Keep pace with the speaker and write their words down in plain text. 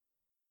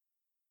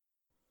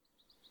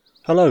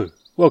Hello,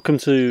 welcome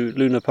to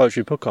Lunar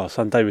Poetry Podcast.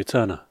 I'm David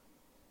Turner.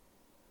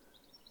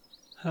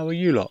 How are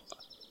you lot?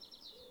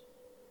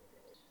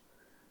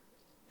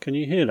 Can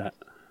you hear that?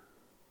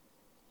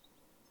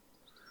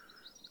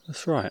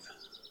 That's right.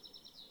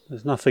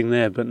 There's nothing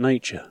there but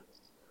nature.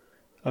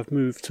 I've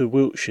moved to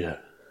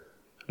Wiltshire.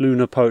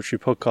 Lunar Poetry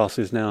Podcast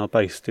is now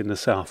based in the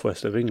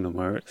southwest of England,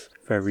 where it's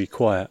very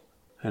quiet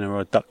and there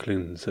are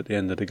ducklings at the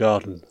end of the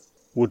garden,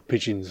 wood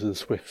pigeons and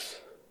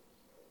swifts,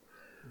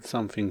 and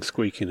something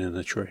squeaking in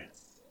a tree.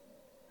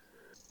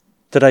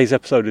 Today's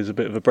episode is a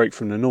bit of a break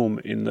from the norm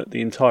in that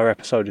the entire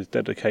episode is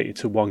dedicated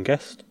to one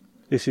guest.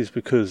 This is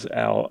because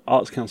our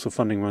Arts Council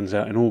funding runs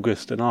out in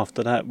August, and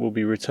after that we'll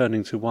be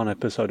returning to one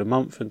episode a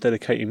month and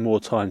dedicating more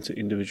time to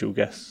individual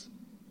guests.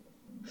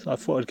 So I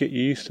thought I'd get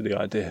you used to the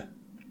idea.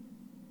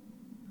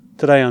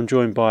 Today I'm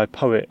joined by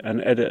poet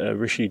and editor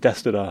Rishi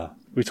Dastidar.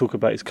 We talk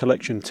about his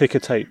collection Ticker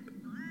Tape,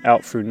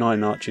 out through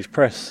Nine Arches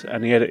Press,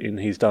 and the editing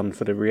he's done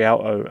for the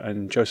Rialto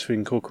and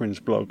Josephine Corcoran's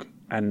blog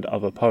and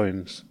other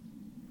poems.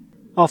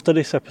 After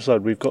this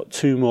episode we've got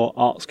 2 more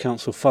Arts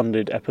Council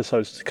funded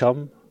episodes to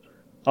come,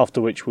 after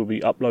which we'll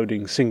be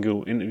uploading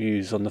single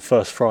interviews on the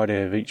first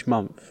Friday of each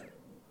month.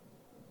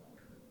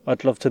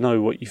 I'd love to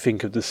know what you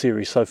think of the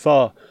series so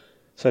far,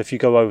 so if you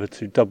go over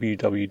to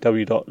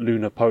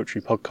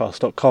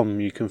www.lunarpoetrypodcast.com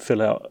you can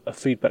fill out a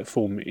feedback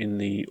form in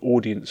the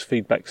audience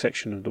feedback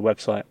section of the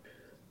website.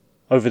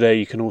 Over there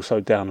you can also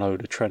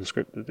download a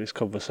transcript of this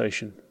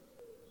conversation.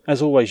 As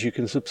always, you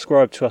can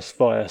subscribe to us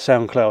via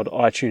SoundCloud,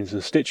 iTunes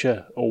and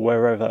Stitcher, or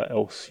wherever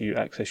else you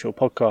access your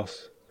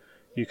podcasts.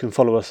 You can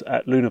follow us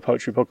at Lunar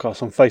Poetry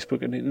Podcast on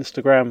Facebook and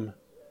Instagram,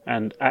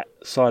 and at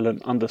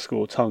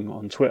silent_tongue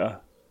on Twitter.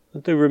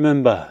 And do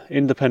remember,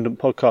 independent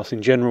podcasts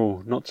in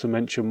general, not to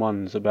mention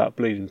ones about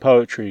bleeding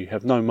poetry,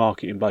 have no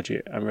marketing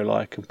budget and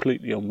rely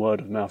completely on word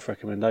of mouth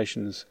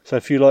recommendations. So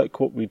if you like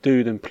what we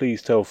do, then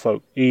please tell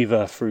folk,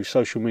 either through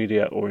social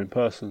media or in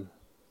person.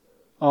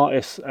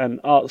 Artists and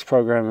arts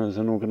programmers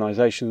and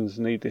organisations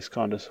need this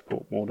kind of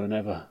support more than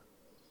ever.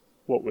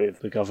 What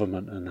with the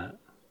government and that.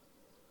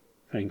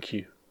 Thank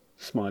you.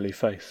 Smiley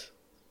face.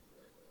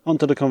 On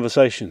to the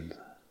conversation.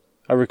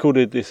 I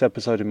recorded this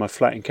episode in my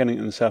flat in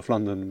Kennington, South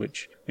London,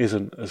 which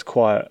isn't as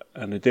quiet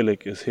and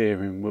idyllic as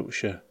here in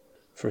Wiltshire.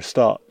 For a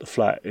start, the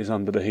flat is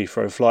under the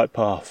Heathrow flight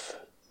path,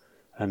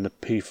 and the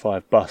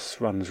P5 bus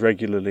runs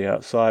regularly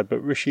outside,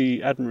 but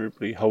Rishi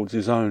admirably holds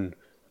his own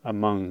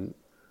among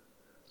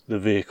the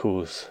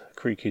vehicles,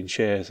 creaking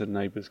chairs and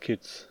neighbours'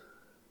 kids.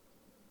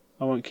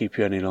 I won't keep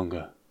you any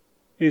longer.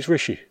 Here's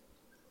Rishi.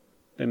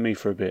 Then me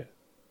for a bit.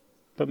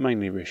 But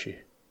mainly Rishi.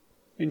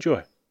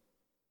 Enjoy.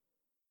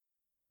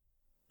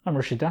 I'm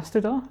Rishi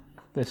Dastidar.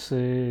 This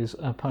is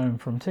a poem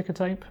from Ticker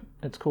Tape.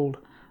 It's called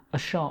A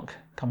Shark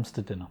Comes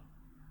to Dinner.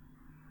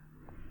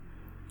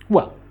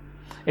 Well,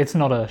 it's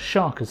not a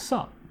shark as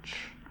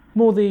such,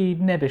 more the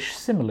nebbish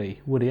simile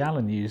Woody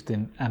Allen used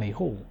in Annie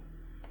Hall.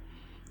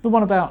 The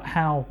one about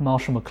how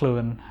Marshall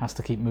McLuhan has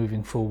to keep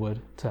moving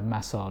forward to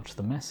massage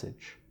the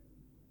message.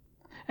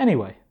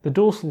 Anyway, the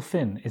dorsal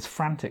fin is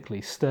frantically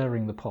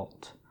stirring the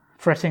pot,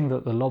 fretting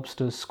that the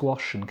lobsters,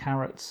 squash and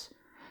carrots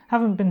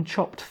haven't been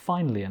chopped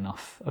finely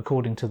enough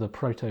according to the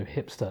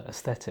proto-hipster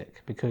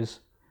aesthetic, because,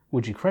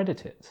 would you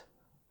credit it,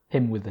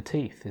 him with the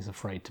teeth is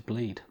afraid to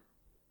bleed.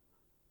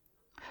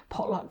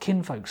 Potluck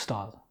kinfolk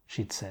style,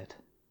 she'd said.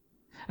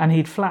 And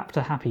he'd flapped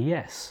a happy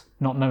yes,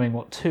 not knowing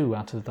what 2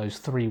 out of those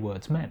 3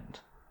 words meant.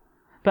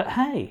 But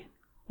hey,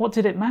 what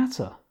did it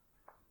matter?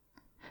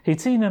 He'd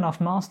seen enough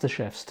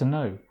MasterChefs to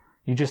know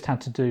you just had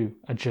to do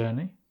a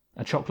journey,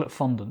 a chocolate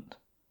fondant,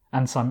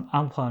 and some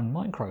alpine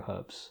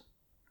microherbs.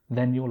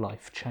 Then your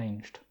life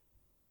changed.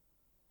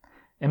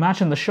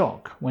 Imagine the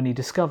shock when he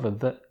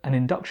discovered that an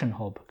induction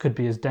hob could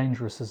be as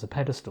dangerous as a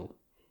pedestal,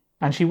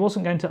 and she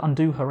wasn't going to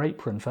undo her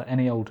apron for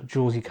any old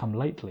Jawsy come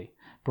lately,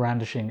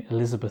 brandishing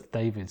Elizabeth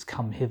David's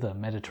come hither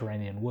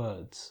Mediterranean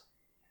words.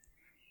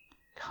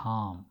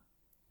 Calm,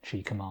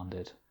 she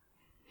commanded,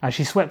 as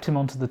she swept him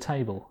onto the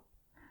table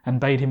and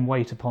bade him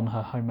wait upon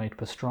her homemade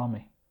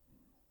pastrami.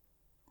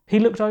 He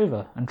looked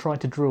over and tried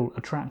to drool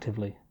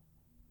attractively.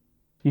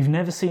 You've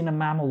never seen a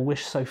mammal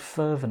wish so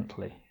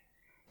fervently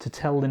to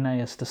tell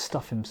Linnaeus to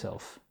stuff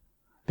himself,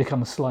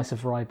 become a slice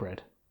of rye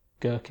bread,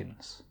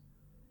 gherkins,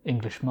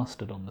 English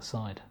mustard on the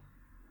side.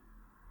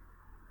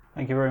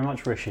 Thank you very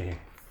much, Rishi.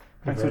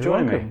 Thanks for You're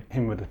joining welcome. me.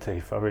 Him with the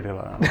teeth, I really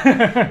like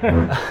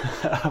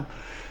that.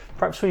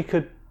 Perhaps we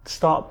could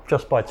start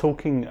just by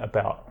talking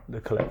about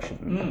the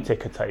collection,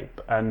 Ticker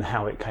Tape, and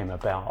how it came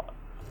about.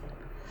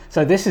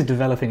 So this is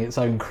developing its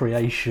own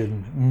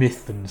creation,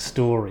 myth and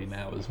story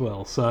now as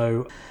well.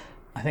 So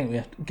I think we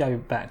have to go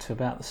back to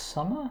about the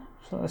summer,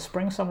 so the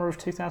summer of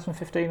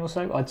 2015 or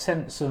so. I'd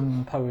sent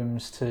some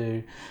poems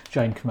to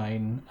Jane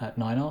Kemain at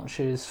Nine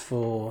Arches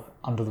for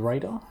Under the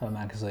Radar, her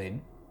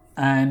magazine,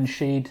 and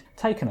she'd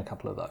taken a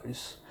couple of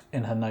those.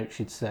 In her note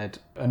she'd said,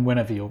 and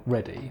whenever you're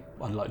ready,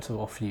 I'd like to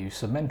offer you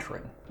some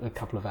mentoring, a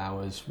couple of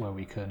hours where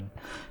we can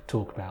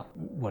talk about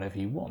whatever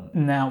you want.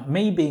 Now,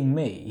 me being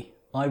me,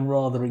 I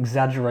rather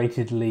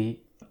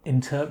exaggeratedly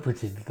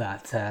interpreted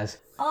that as,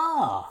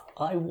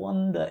 I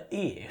wonder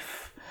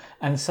if.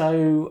 And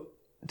so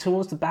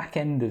towards the back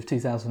end of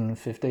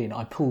 2015,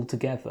 I pulled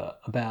together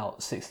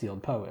about 60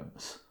 odd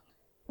poems.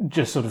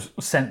 Just sort of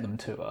sent them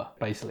to her,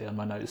 basically, on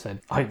my notes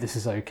said, I hope this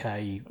is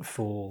okay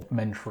for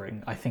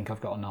mentoring. I think I've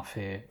got enough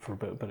here for a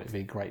book, but it'd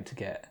be great to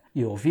get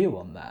your view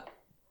on that.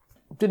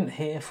 Didn't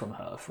hear from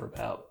her for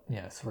about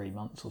 3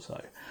 months or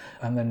so.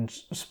 And then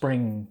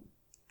spring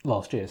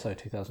last year, so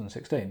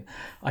 2016,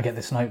 I get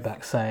this note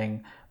back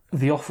saying,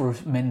 the offer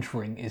of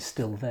mentoring is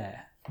still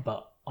there,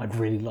 but I'd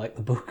really like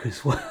the book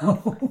as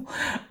well,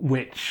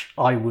 which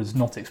I was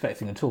not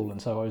expecting at all,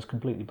 and so I was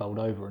completely bowled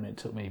over, and it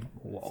took me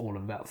all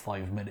of about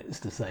 5 minutes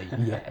to say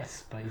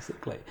yes,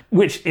 basically,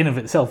 which in of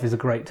itself is a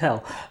great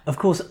tell. Of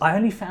course, I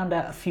only found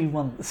out a few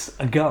months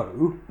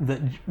ago that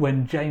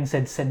when Jane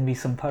said send me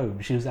some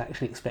poems, she was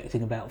actually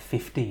expecting about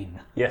 15.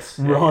 Yes.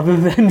 Rather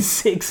than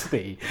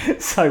 60.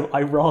 So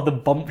I rather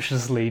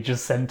bumptiously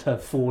just sent her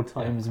 4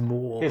 times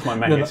more. Here's my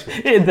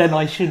manuscript. Than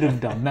I should have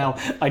done. Now,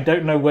 I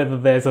don't know whether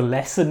there's a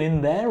lesson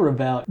in there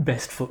about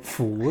best foot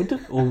forward,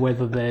 or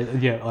whether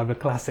I have a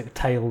classic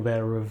tale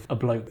there of a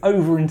bloke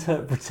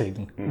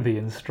over-interpreting the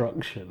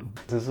instruction.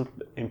 There's an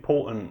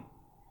important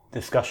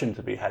discussion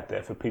to be had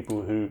there for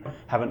people who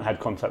haven't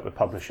had contact with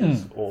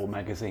publishers or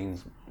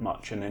magazines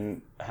much, and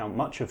then how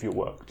much of your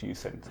work do you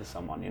send to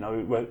someone,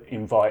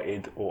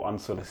 invited or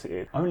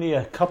unsolicited. Only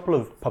a couple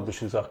of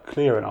publishers are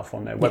clear enough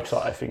on their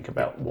website, I think,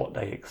 about what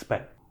they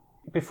expect.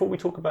 Before we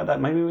talk about that,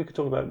 maybe we could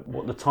talk about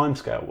what the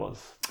timescale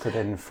was to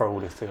then throw all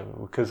this together,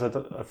 because I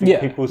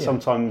think people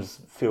sometimes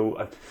feel,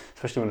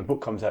 especially when a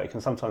book comes out, it can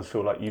sometimes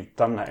feel like you've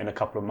done that in a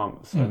couple of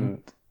months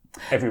and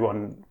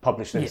everyone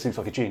published it seems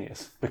like a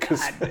genius.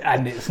 Because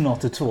and it's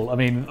not at all. I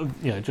mean,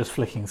 just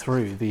flicking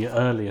through, the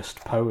earliest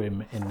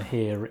poem in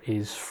here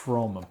is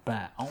from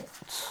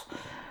about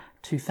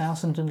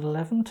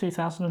 2011,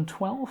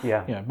 2012.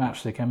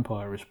 Matchstick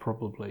Empire is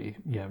probably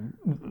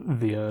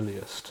the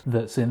earliest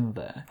that's in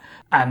there,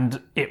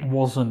 and it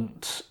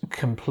wasn't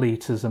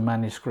complete as a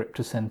manuscript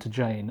to send to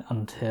Jane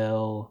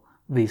until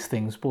These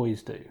Things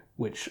Boys Do,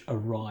 which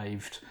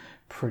arrived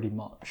pretty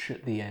much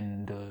at the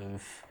end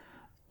of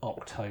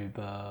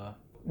October.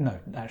 No,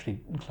 actually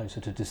closer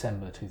to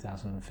December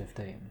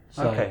 2015.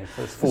 So, okay,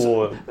 so it's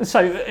 4. So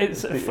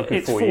it's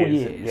 4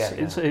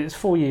 years. It's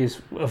 4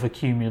 years of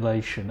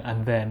accumulation,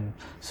 and then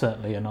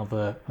certainly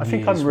another. I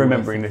think I'm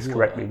remembering this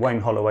correctly. Wayne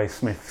Holloway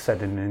Smith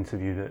said in an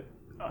interview that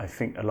I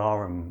think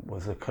Alarum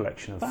was a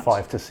collection of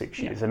 5 to 6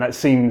 years, and that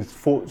seems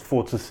 4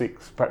 to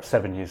 6, perhaps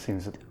 7 years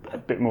seems a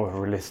bit more of a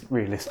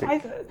realistic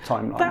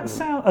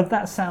timeline.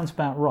 That sounds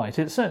about right.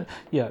 It's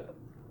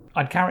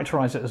I'd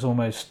characterise it as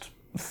almost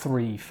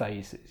 3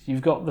 phases.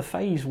 You've got the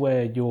phase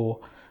where you're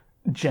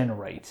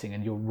generating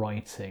and you're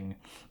writing,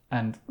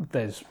 and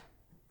there's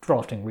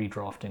drafting,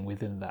 redrafting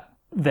within that.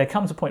 There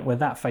comes a point where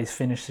that phase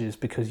finishes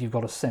because you've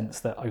got a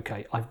sense that,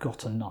 okay, I've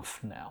got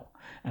enough now,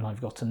 and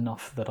I've got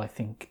enough that I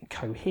think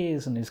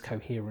coheres and is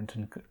coherent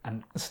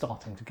and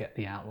starting to get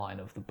the outline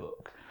of the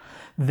book.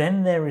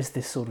 Then there is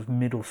this sort of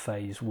middle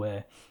phase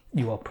where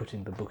you are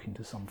putting the book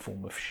into some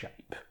form of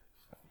shape.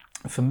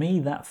 For me,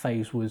 that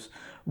phase was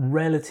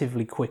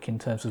relatively quick in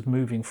terms of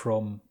moving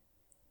from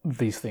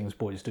These Things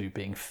Boys Do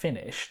being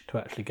finished to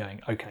actually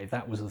going, okay,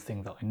 that was the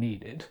thing that I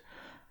needed.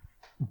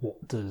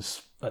 What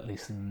does, at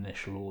least an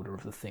initial order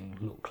of the thing,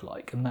 look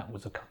like? And that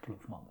was a couple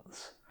of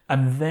months.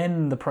 And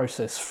then the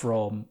process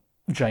from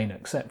Jane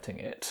accepting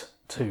it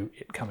to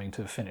it coming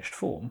to a finished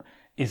form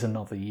is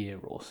another year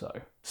or so.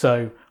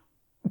 So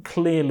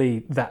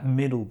clearly that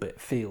middle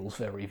bit feels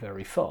very,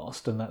 very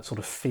fast, and that sort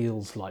of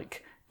feels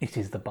like it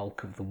is the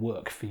bulk of the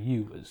work for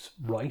you as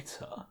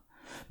writer,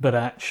 but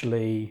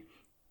actually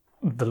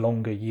the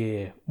longer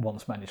year,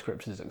 once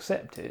manuscript is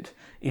accepted,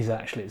 is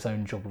actually its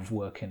own job of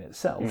work in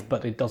itself.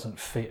 But it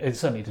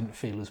certainly didn't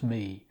feel as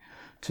me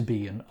to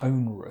be an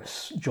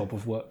onerous job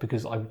of work,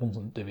 because I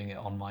wasn't doing it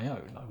on my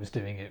own. I was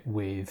doing it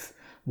with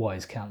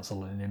wise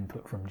counsel and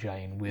input from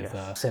Jane, with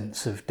a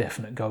sense of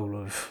definite goal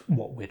of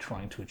what we're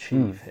trying to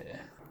achieve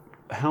here.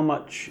 How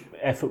much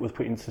effort was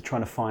put into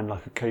trying to find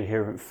like a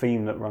coherent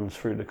theme that runs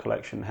through the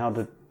collection? How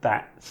did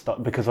that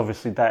start? Because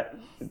obviously that,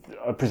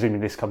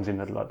 presumably this comes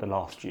in like the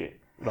last year,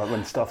 like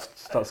when stuff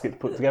starts to get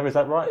put together. Is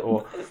that right?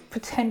 Or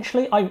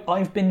potentially,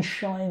 I've been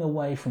shying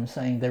away from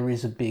saying there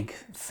is a big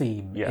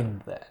theme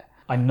in there.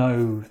 I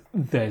know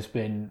there's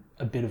been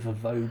a bit of a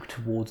vogue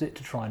towards it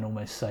to try and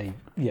almost say,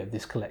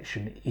 this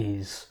collection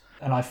is,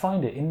 and I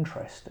find it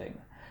interesting.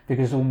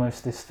 Because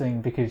almost this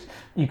thing, because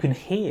you can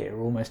hear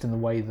almost in the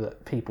way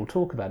that people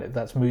talk about it,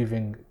 that's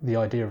moving the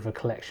idea of a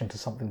collection to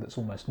something that's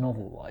almost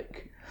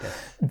novel-like.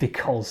 Yes.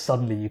 Because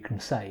suddenly you can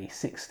say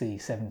 60,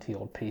 70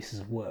 odd pieces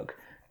of work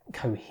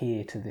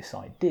cohere to this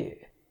idea.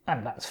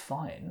 And that's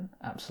fine,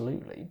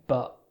 absolutely.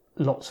 But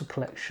lots of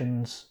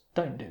collections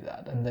don't do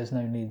that, and there's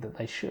no need that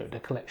they should. A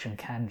collection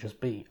can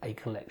just be a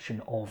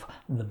collection of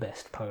the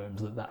best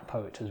poems that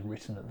poet has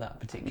written at that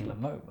particular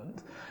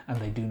moment, and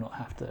they do not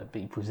have to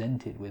be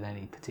presented with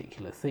any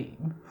particular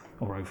theme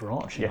or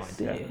overarching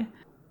idea.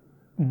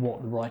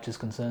 what the writer's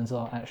concerns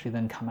are actually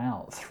then come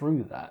out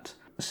through that.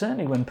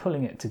 Certainly when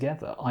pulling it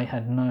together, I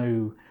had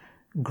no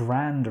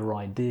grander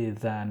idea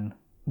than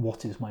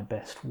what is my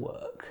best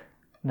work.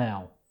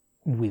 Now,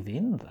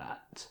 within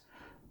that,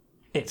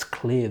 it's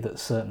clear that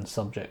certain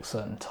subjects,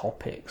 certain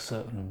topics,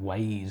 certain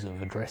ways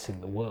of addressing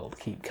the world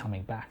keep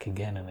coming back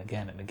again and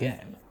again and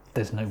again.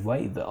 There's no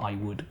way that I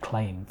would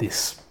claim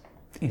this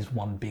is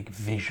one big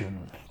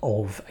vision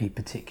of a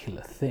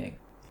particular thing.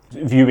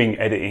 Viewing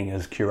editing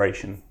as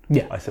curation,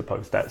 Yeah. I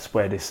suppose that's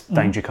where this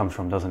danger comes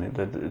from, doesn't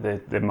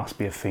it? There must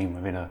be a theme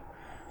within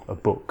a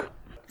book.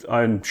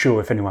 I'm sure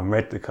if anyone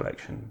read the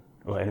collection,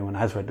 or anyone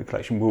has read the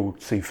collection, will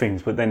see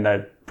themes, but then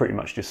they're pretty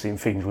much just seeing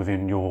themes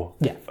within your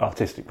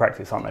artistic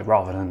practice, aren't they?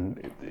 Rather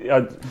than,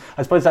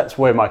 I suppose that's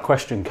where my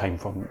question came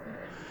from.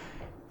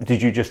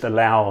 Did you just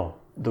allow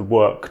the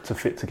work to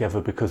fit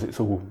together because it's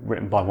all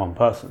written by one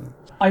person?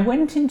 I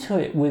went into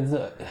it with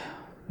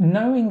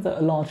knowing that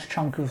a large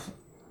chunk of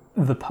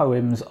the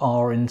poems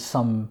are in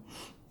some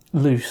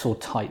loose or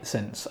tight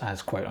sense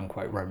as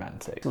quote-unquote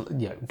romantic.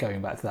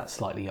 Going back to that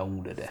slightly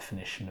older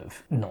definition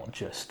of not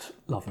just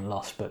love and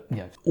lust, but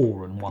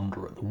awe and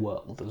wonder at the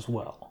world as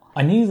well.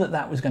 I knew that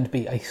that was going to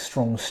be a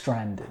strong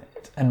strand in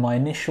it, and my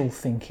initial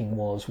thinking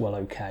was, well,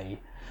 okay,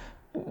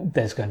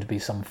 there's going to be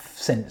some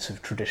sense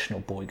of traditional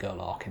boy-girl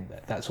arc in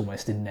there. That's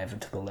almost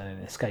inevitable and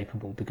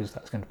inescapable because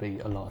that's going to be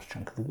a large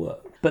chunk of the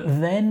work. But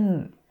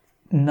then,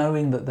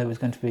 knowing that there was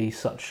going to be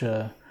such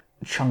a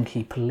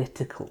chunky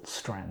political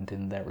strand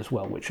in there as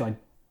well, which I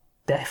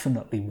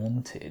definitely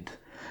wanted,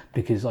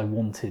 because I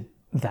wanted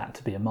that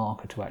to be a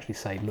marker to actually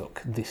say,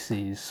 look, this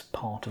is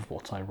part of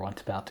what I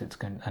write about,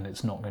 and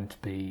it's not going to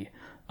be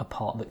a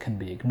part that can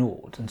be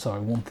ignored. And so I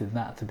wanted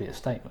that to be a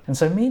statement. And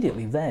so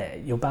immediately there,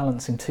 you're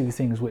balancing two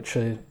things which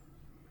are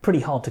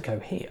pretty hard to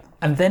cohere.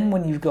 And then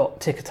when you've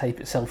got Ticker Tape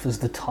itself as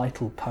the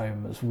title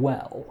poem as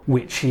well,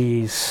 which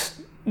is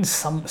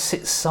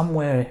sits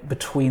somewhere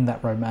between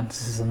that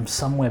romanticism,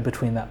 somewhere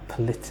between that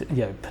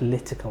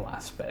political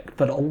aspect,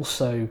 but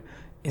also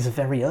is a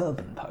very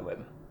urban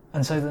poem.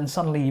 And so then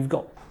suddenly you've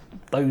got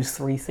those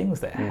three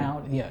things there.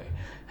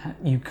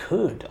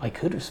 I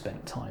could have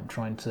spent time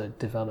trying to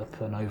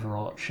develop an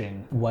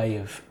overarching way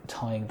of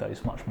tying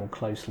those much more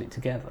closely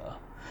together.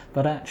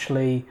 But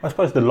actually, I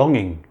suppose the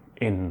longing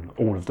in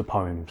all of the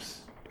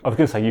poems, I was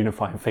going to say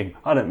unifying theme.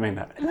 I don't mean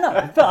that. No,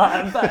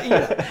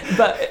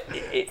 but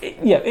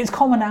it's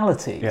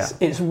commonalities,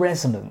 it's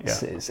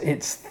resonances,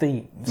 it's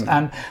themes.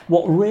 And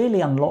what really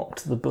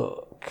unlocked the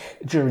book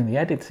during the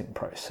editing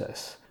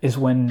process is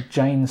when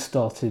Jane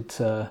started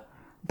to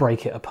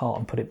break it apart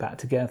and put it back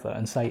together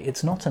and say,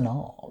 it's not an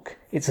arc,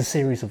 it's a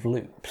series of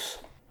loops.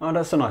 Oh,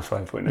 that's a nice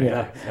way of putting it.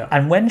 Yeah.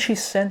 And when she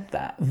said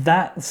that,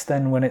 that's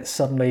then when it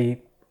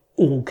suddenly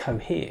all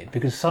cohered,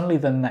 because suddenly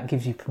then that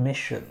gives you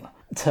permission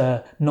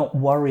to not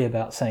worry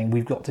about saying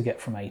we've got to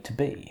get from A to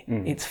B.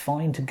 It's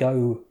fine to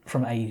go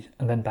from A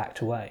and then back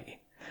to A,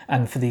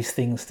 and for these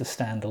things to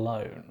stand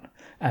alone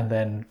and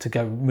then to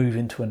go move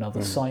into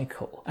another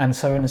cycle. And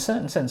so in a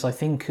certain sense, I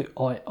think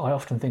I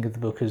often think of the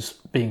book as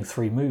being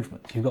three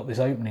movements. You've got this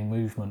opening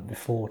movement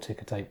before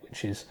Ticker Tape,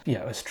 which is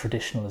as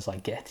traditional as I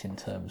get in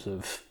terms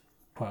of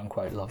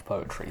quote-unquote love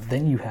poetry.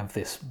 Then you have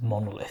this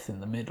monolith in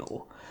the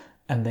middle,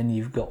 and then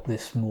you've got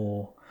this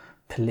more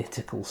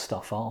political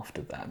stuff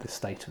after that, the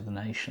state of the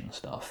nation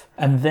stuff.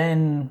 And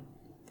then,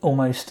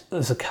 almost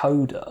as a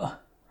coda,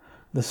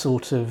 the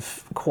sort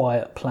of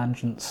quiet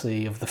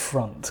plangency of the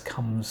front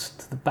comes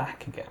to the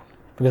back again,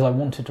 because I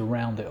wanted to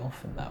round it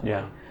off in that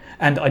way.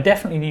 And I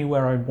definitely knew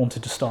where I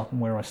wanted to start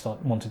and where I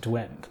wanted to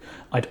end.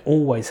 I'd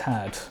always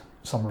had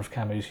Summer of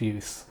Camus'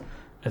 Youth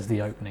as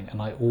the opening,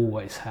 and I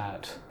always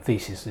had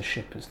Theseus the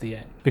Ship as the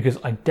end, because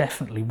I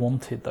definitely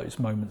wanted those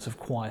moments of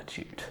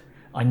quietude.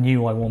 I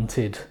knew I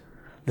wanted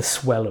the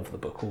swell of the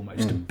book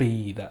almost to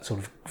be that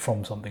sort of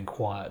from something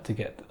quiet to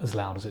get as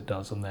loud as it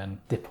does and then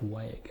dip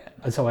away again.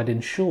 And so I'd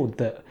ensured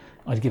that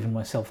I'd given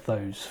myself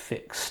those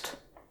fixed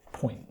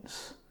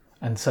points.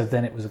 And so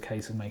then it was a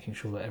case of making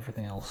sure that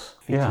everything else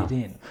fitted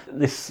in.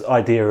 This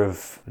idea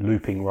of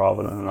looping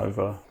rather than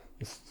over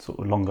this sort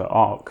of longer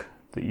arc,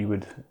 that you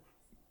would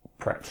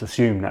perhaps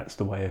assume that's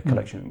the way a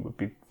collection would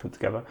be put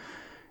together.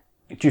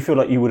 Do you feel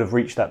like you would have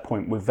reached that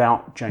point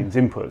without Jane's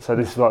input? So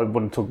this is what I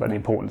want to talk about, the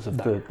importance of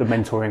the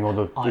mentoring or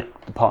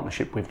the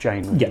partnership with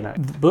Jane.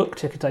 The book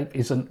Ticker Tape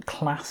is a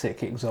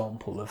classic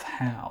example of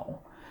how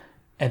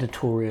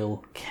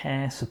editorial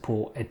care,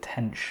 support,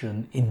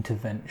 attention,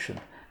 intervention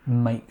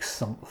makes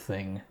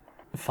something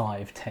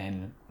 5,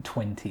 10,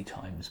 20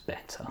 times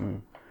better.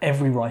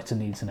 Every writer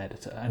needs an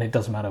editor, and it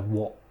doesn't matter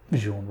what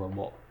genre,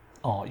 what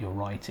art you're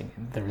writing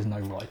in. There is no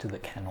writer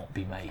that cannot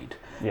be made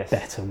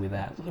better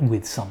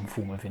with some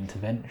form of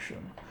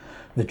intervention.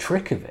 The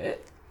trick of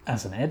it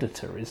as an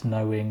editor is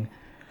knowing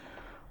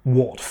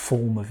what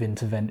form of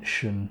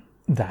intervention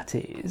that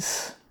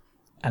is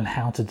and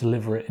how to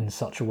deliver it in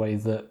such a way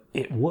that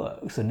it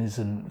works and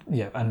isn't,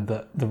 and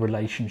that the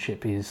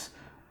relationship is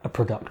a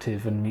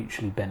productive and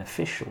mutually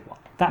beneficial one.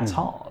 That's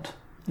hard.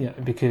 Yeah,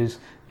 because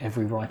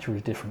every writer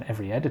is different,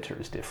 every editor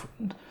is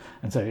different.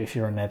 And so if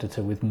you're an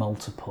editor with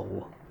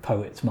multiple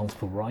poets,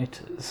 multiple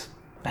writers,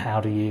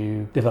 how do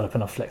you develop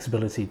enough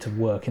flexibility to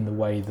work in the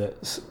way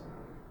that's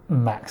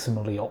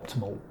maximally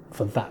optimal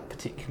for that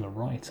particular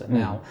writer?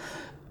 Now,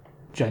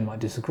 Jane might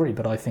disagree,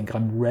 but I think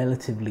I'm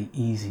relatively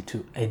easy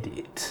to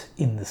edit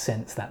in the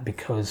sense that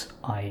because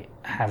I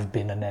have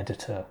been an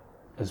editor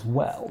as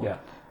well,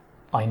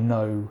 I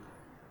know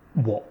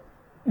what,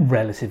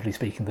 relatively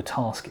speaking, the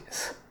task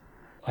is.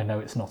 I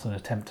know it's not an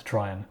attempt to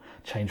try and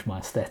change my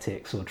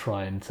aesthetics or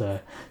try and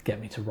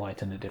get me to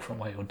write in a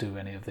different way or do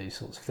any of these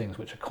sorts of things,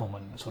 which are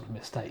common sort of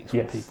mistakes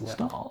when people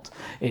start.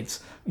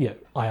 It's,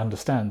 I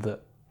understand that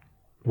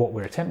what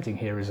we're attempting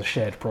here is a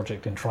shared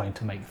project in trying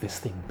to make this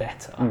thing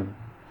better.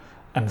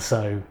 And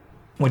so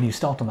when you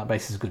start on that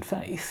basis of good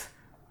faith,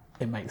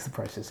 it makes the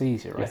process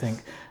easier. I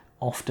think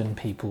often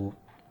people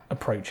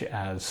approach it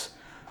as,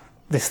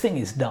 this thing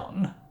is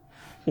done,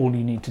 all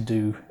you need to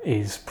do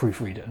is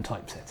proofread it and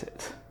typeset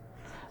it.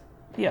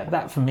 Yeah,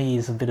 that for me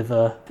is a bit of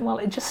a, well,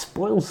 it just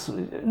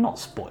not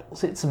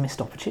spoils, it's a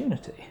missed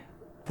opportunity.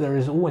 There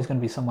is always going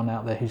to be someone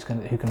out there who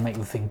can make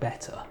the thing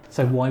better.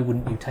 So why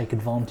wouldn't you take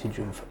advantage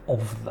of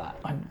that?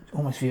 I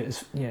almost view it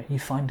as, you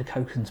find a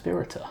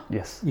co-conspirator.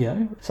 Yes.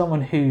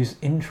 Someone whose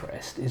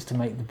interest is to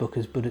make the book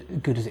as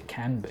good as it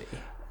can be.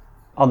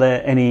 Are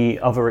there any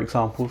other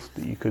examples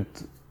that you could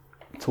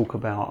talk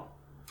about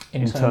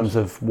in terms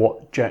of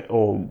what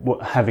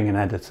having an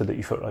editor that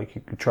you felt like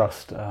you could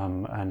trust,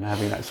 and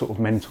having that sort of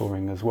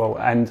mentoring as well?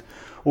 And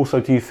also,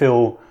 do you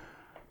feel,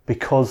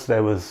 because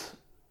there was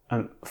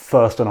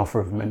first an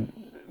offer of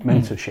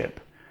mentorship,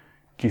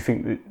 do you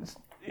think that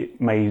it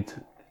made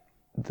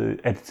the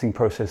editing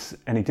process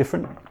any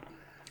different?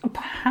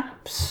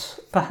 Perhaps.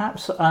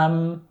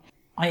 I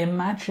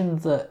imagine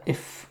that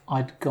if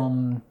I'd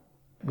gone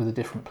with a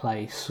different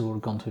place or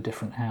gone to a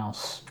different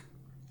house,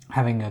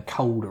 having a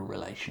colder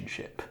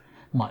relationship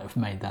might have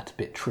made that a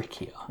bit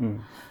trickier.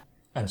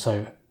 And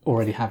so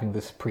already having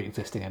this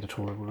pre-existing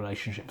editorial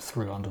relationship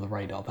through under the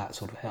radar, that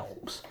sort of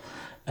helps.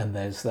 And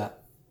there's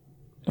that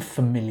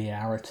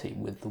familiarity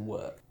with the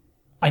work.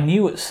 I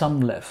knew at some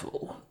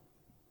level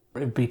it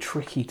would be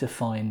tricky to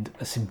find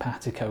a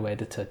simpatico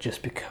editor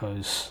just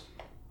because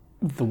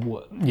the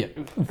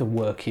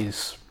work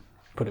is,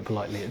 put it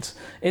politely,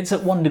 it's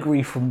at 1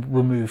 degree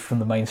removed from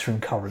the mainstream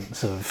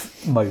currents of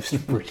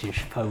most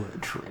British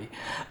poetry,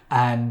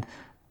 and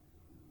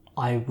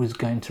I was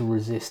going to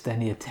resist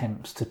any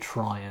attempts to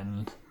try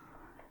and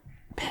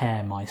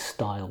pare my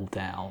style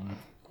down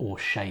or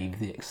shave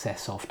the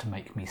excess off to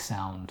make me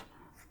sound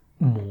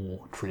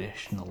more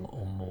traditional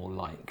or more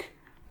like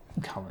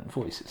current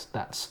voices.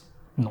 That's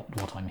not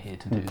what I'm here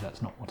to do,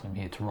 that's not what I'm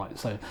here to write.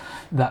 So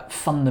that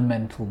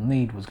fundamental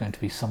need was going to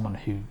be someone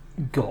who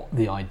got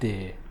the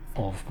idea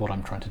of what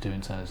I'm trying to do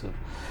in terms of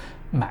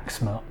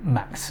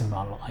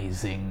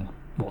maximalising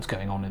what's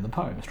going on in the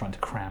poems, trying to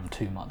cram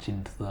too much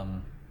into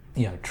them,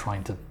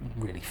 trying to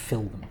really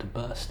fill them to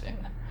bursting,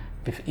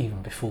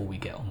 even before we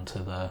get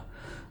onto the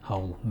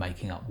whole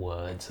making up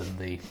words and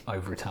the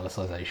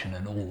over-italicisation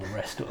and all the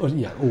rest of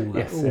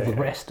the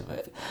rest of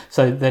it.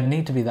 So there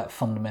need to be that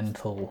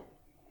fundamental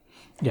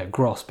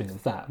grasping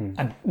of that,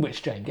 and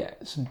which Jane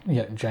gets.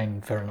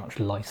 Jane very much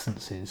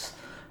licenses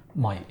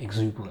my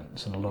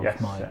exuberance and a lot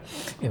of my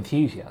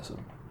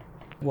enthusiasm.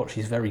 What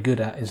she's very good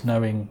at is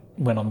knowing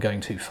when I'm going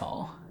too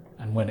far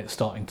and when it's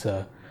starting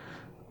to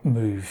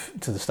move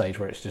to the stage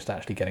where it's just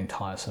actually getting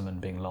tiresome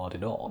and being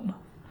larded on,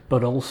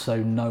 but also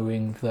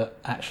knowing that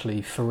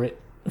actually for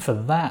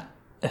that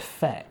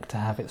effect to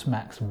have its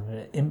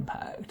maximum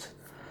impact,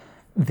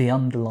 the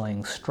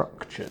underlying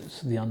structures,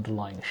 the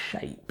underlying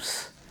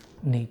shapes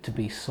need to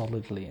be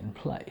solidly in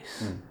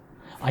place.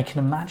 I can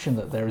imagine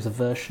that there is a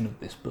version of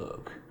this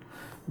book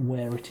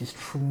where it is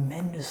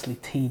tremendously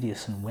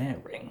tedious and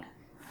wearing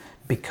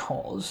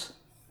because,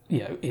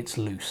 it's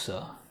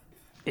looser,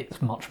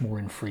 it's much more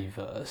in free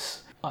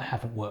verse. I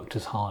haven't worked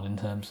as hard in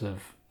terms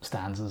of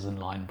stanzas and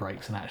line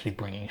breaks and actually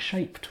bringing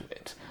shape to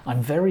it.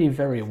 I'm very,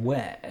 very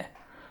aware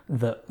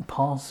that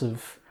part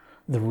of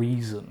the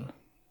reason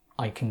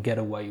I can get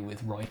away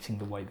with writing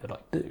the way that I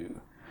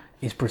do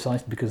is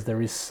precisely because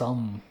there is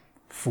some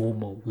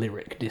formal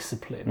lyric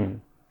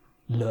discipline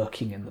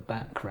lurking in the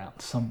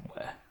background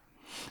somewhere.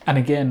 And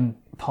again,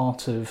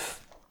 part of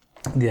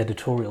the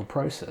editorial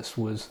process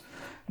was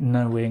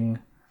knowing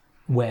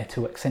where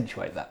to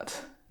accentuate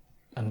that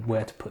and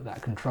where to put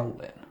that control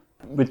in.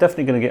 We're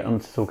definitely going to get on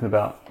to talking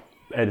about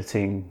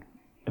editing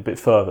a bit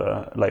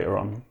further later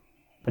on.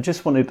 I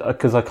just wanted,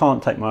 because I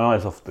can't take my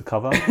eyes off the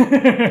cover,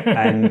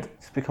 and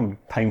it's become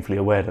painfully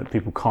aware that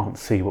people can't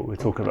see what we're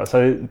talking about.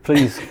 So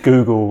please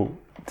Google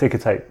Ticker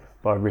Tape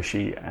by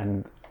Rishi,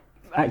 and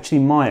actually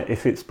might,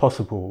 if it's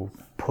possible,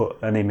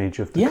 put an image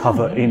of the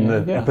cover in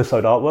the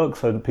episode artwork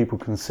so that people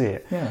can see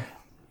it. Yeah.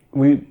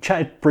 We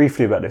chatted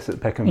briefly about this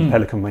at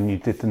Pelican when you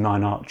did the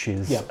Nine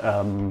Arches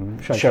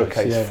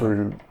showcase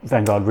through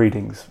Vanguard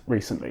Readings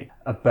recently,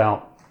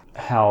 about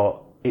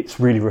how it's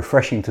really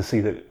refreshing to see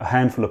that a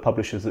handful of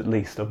publishers at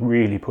least are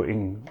really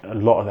putting a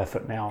lot of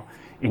effort now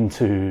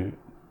into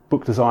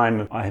book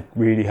design. I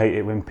really hate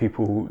it when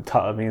people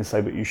tut at me and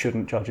say, but you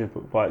shouldn't judge a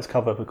book by its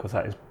cover, because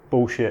that is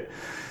bullshit.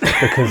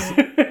 Because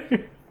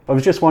I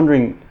was just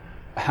wondering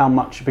how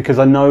much, because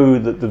I know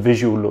that the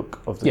visual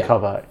look of the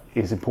cover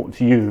is important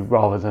to you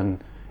rather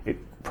than it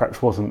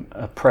perhaps wasn't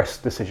a press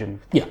decision.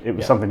 Yeah. It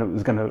was something that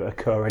was going to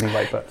occur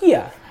anyway. But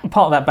yeah,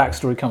 part of that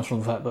backstory comes from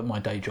the fact that my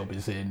day job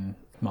is in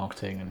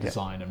marketing and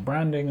design and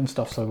branding and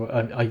stuff, so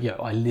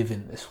I live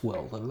in this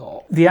world a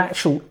lot. The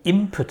actual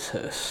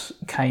impetus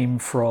came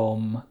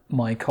from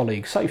my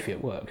colleague Sophie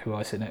at work, who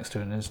I sit next to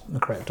and is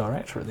the creative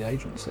director at the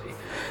agency,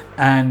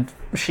 and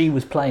she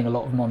was playing a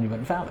lot of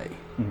Monument Valley,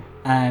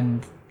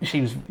 and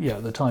she was,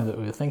 at the time that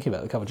we were thinking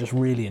about the cover, just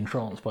really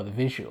entranced by the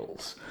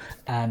visuals,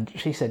 and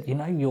she said,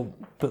 your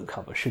book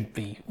cover should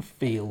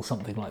feel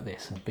something like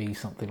this and be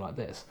something like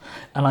this,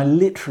 and I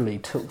literally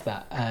took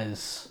that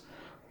as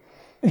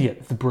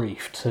the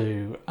brief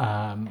to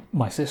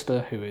my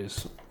sister, who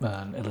is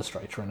an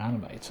illustrator and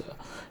animator,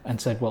 and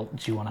said, well,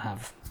 do you want to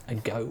have a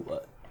go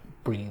at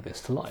bringing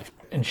this to life?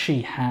 And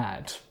she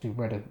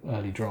read an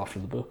early draft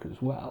of the book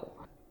as well.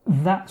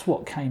 That's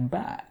what came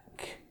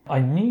back. I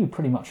knew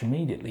pretty much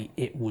immediately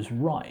it was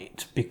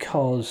right,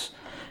 because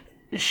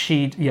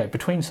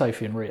between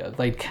Sophie and Ria,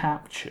 they'd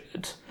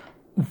captured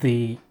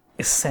the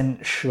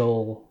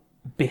essential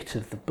bit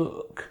of the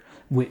book,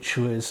 which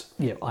was,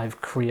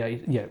 I've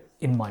created,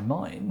 in my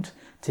mind,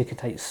 Ticker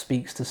Tape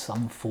speaks to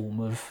some form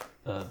of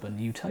urban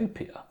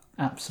utopia.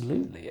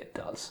 Absolutely it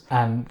does.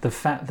 And the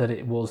fact that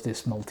it was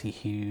this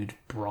multi-hued,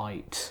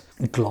 bright,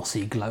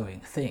 glossy,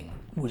 glowing thing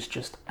was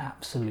just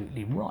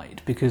absolutely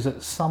right, because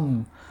at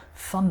some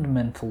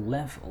fundamental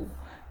level,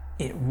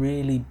 it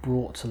really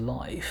brought to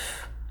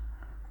life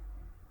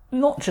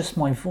not just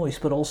my voice,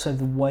 but also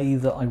the way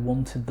that I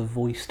wanted the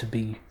voice to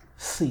be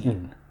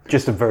seen.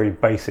 Just a very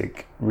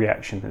basic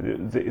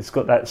reaction. It's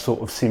got that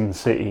sort of Sim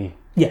City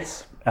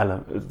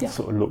element,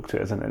 sort of look to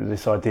it, isn't it?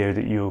 This idea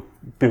that you're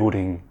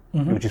building,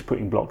 you're just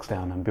putting blocks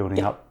down and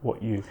building up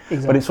what you...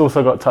 Exactly. But it's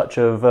also got a touch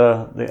of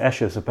the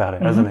Escher's about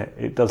it, hasn't it?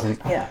 It doesn't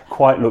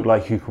quite look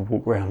like you could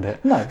walk around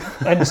it. No,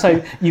 and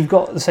so you've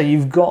got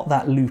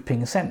that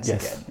looping sense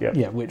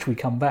again, which we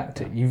come back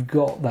to. You've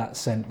got that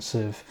sense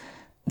of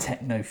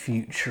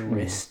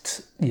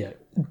techno-futurist,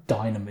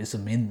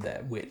 dynamism in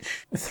there,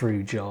 which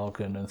through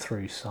jargon and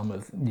through some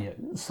of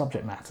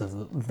subject matter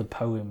that the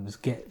poems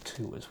get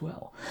to as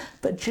well,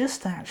 but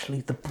just actually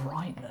the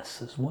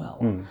brightness as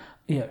well.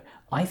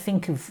 I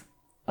think of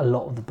a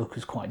lot of the book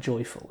as quite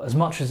joyful, as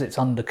much as it's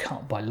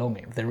undercut by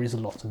longing. There is a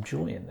lot of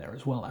joy in there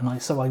as well, and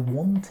I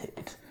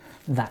wanted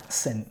that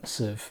sense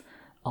of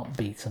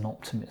upbeat and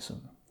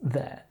optimism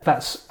there.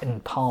 That's in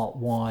part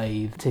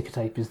why Ticker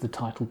Tape is the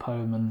title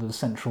poem and the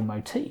central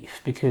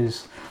motif,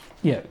 because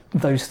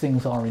those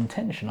things are in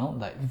tension, aren't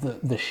they?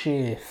 The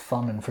sheer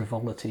fun and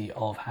frivolity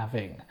of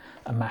having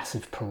a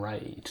massive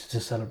parade to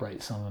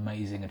celebrate some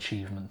amazing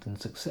achievement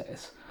and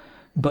success,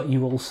 but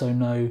you also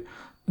know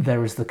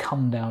there is the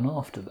come down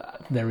after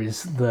that, there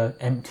is the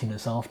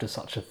emptiness after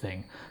such a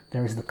thing,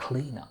 there is the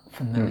clean-up,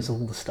 and there is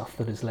all the stuff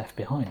that is left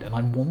behind, and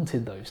I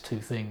wanted those two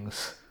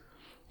things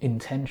in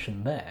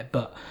tension there,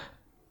 but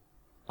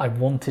I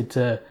wanted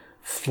to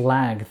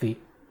flag the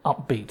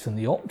upbeat and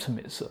the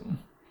optimism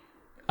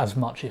as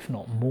much, if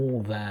not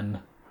more, than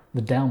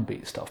the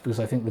downbeat stuff, because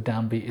I think the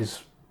downbeat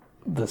is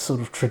the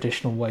sort of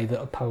traditional way that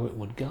a poet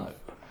would go.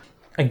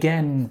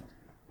 Again,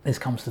 this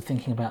comes to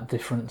thinking about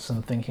difference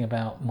and thinking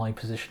about my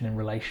position in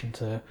relation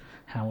to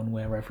how and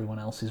where everyone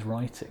else is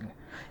writing.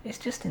 It's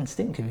just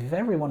instinctive. If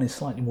everyone is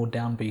slightly more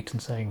downbeat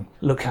and saying,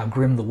 look how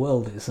grim the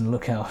world is, and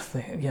look how,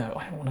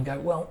 I want to go,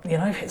 well,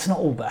 it's not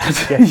all bad.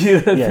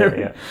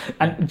 Yes.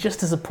 And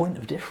just as a point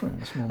of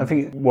difference. I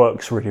think it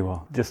works really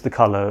well. Just the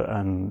colour,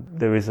 and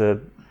there is a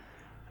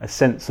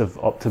sense of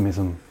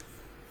optimism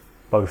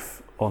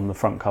both on the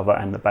front cover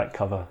and the back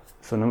cover.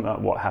 So no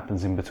matter what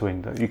happens in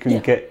between, you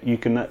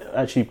can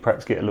actually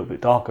perhaps get a little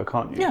bit darker,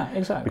 can't you? Yeah,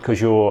 exactly.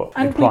 Because you're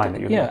implying that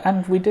you're not.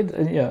 And we did,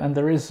 and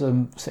there is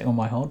sitting on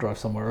my hard drive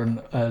somewhere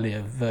an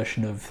earlier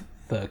version of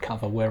the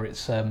cover where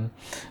it's a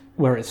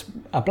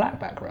black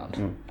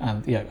background,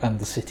 and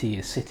the city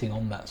is sitting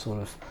on that sort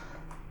of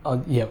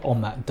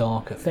on that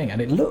darker thing,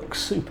 and it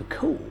looks super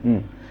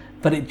cool,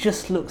 but it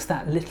just looks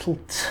that little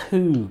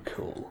too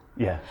cool.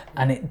 Yeah,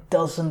 and it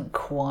doesn't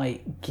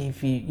quite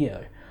give you,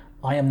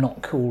 I am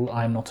not cool,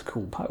 I am not a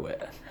cool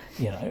poet,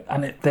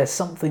 and there's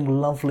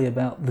something lovely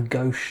about the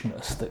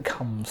gaucheness that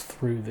comes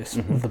through this,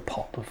 the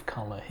pop of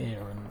colour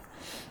here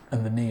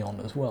and the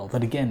neon as well,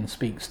 that again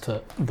speaks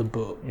to the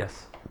book,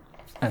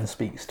 and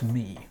speaks to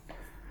me.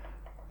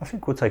 I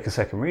think we'll take a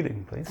second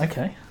reading, please.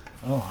 Okay.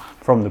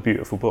 From the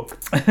beautiful book.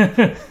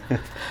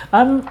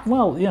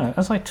 Well,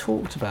 as I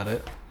talked about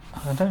it,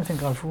 I don't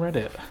think I've read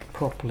it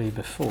properly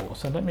before,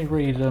 so let me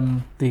read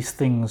These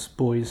Things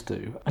Boys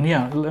Do. And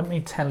let me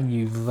tell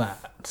you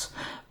that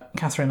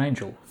Catherine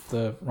Angel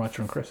the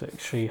writer and critic,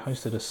 she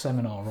hosted a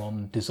seminar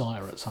on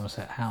desire at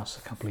Somerset House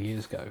a couple of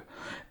years ago,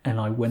 and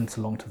I went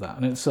along to that.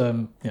 And it's,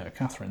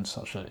 Catherine's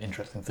such an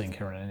interesting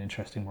thinker and an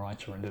interesting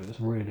writer, and it was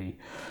really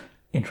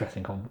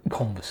interesting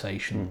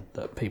conversation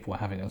that people were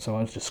having. And so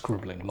I was just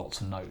scribbling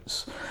lots of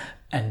notes,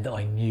 and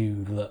I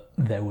knew that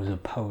there was a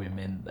poem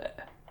in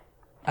there.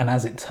 And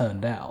as it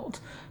turned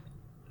out,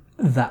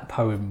 that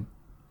poem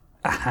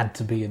had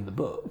to be in the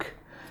book,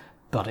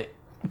 but it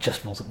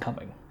just wasn't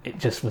coming. It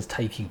just was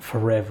taking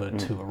forever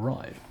to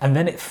arrive. And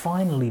then it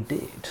finally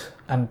did.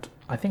 And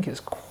I think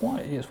it's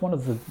one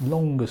of the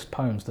longest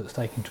poems that's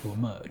taken to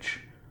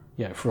emerge,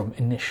 from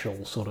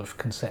initial sort of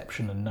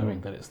conception and knowing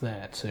that it's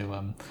there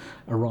to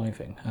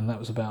arriving. And that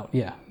was about,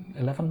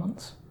 11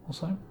 months or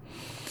so.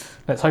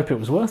 Let's hope it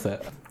was worth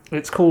it.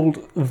 It's called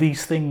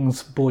These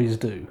Things Boys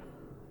Do.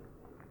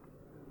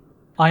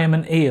 I am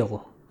an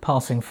eel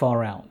passing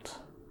far out,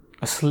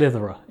 a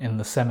slitherer in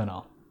the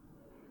seminar.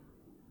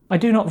 I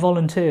do not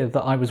volunteer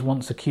that I was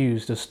once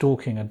accused of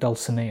stalking a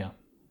Dulcinea.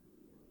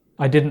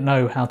 I didn't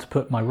know how to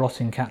put my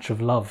rotting catch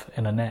of love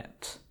in a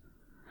net,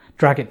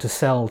 drag it to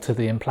sell to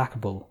the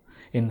implacable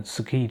in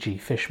Tsukiji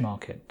Fish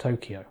Market,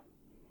 Tokyo.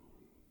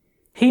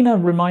 Hina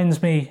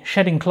reminds me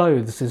shedding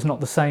clothes is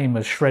not the same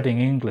as shredding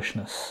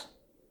Englishness.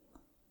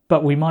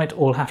 But we might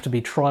all have to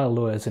be trial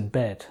lawyers in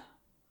bed.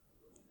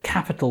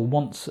 Capital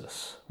wants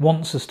us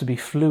to be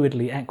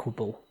fluidly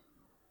equable.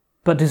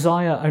 But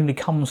desire only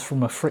comes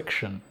from a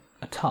friction,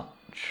 a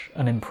touch,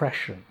 an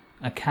impression,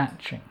 a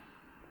catching,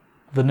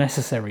 the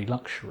necessary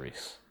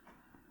luxuries.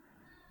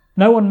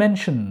 No one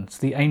mentions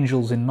the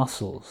angels in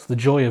muscles, the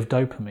joy of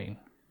dopamine,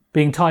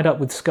 being tied up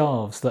with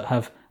scarves that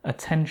have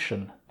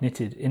attention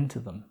knitted into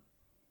them.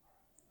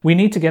 We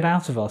need to get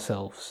out of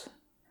ourselves,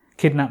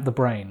 kidnap the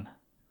brain,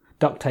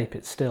 duct tape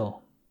it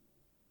still.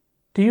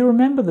 Do you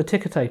remember the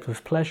ticker tape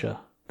of pleasure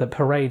that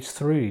parades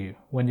through you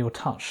when you're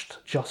touched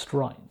just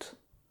right?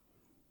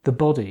 The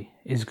body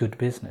is good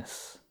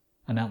business,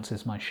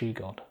 announces my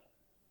she-god.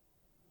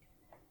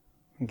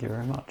 Thank you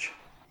very much.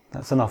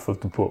 That's enough of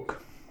the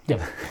book.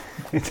 Yeah,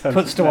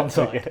 puts to one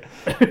side.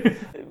 Yeah.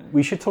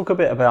 We should talk a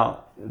bit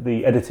about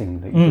the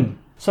editing that you did.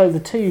 So the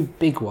two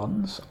big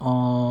ones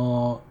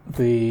are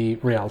the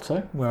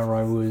Rialto, where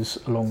I was,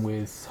 along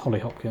with Holly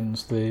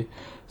Hopkins, the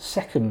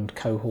second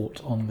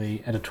cohort on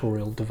the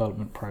editorial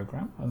development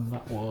programme, and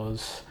that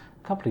was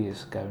a couple of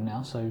years ago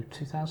now, so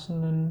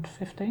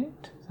 2015,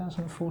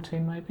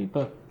 2014 maybe,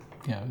 but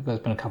there's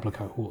been a couple of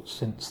cohorts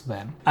since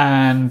then.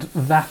 And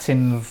that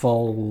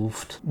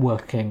involved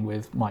working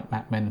with Mike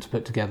Mackman to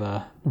put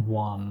together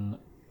one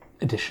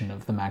edition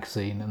of the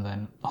magazine, and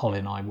then Holly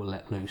and I were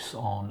let loose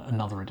on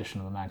another edition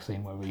of the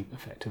magazine where we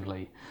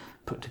effectively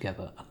put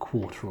together a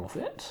quarter of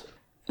it.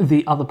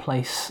 The other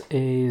place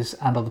is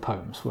And Other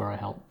Poems, where I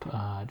help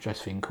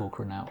Josephine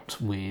Corcoran out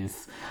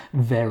with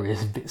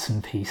various bits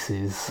and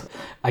pieces.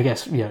 I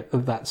guess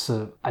that's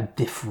a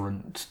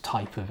different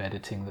type of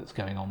editing that's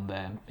going on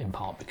there, in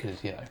part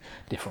because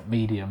different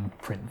medium,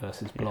 print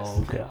versus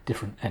blog,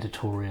 different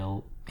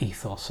editorial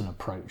ethos and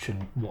approach,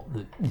 and what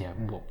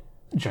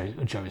Joe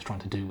is trying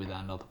to do with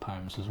And Other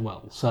Poems as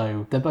well.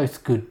 So they're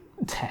both good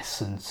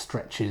tests and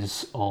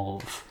stretches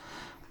of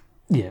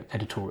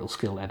editorial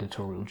skill,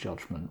 editorial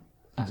judgment,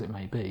 as it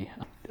may be.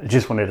 I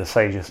just wanted to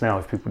say just now,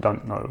 if people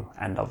don't know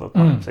And Other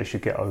Poems, they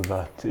should get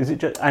over to, is it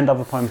just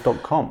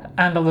andotherpoems.com?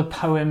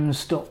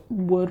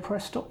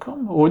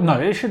 andotherpoems.wordpress.com? Or no,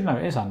 it is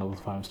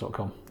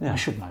andotherpoems.com. Yeah. I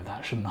should know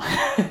that, shouldn't I?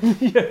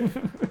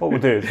 What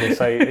we'll do is we'll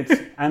say it's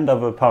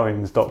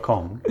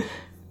andotherpoems.com.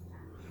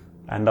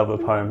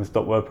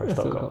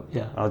 andotherpoems.wordpress.com.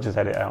 Yeah. I'll just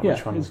edit out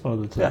which one. It's one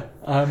of the two. Yeah.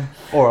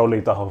 Or I'll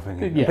leave the whole thing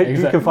in. Yeah, But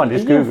you can find it.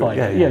 Just Google.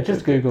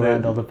 Just Google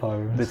And Other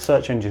Poems. The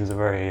search engines are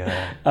very,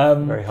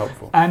 very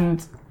helpful.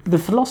 And the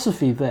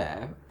philosophy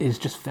there is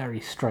just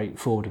very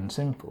straightforward and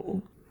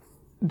simple.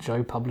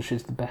 Jo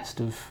publishes the best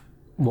of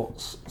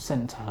what's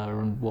sent to her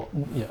and what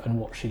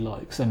she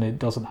likes, and it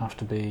doesn't have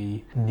to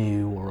be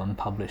new or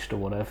unpublished or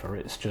whatever.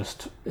 It's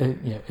just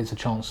it's a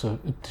chance to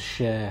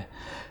share.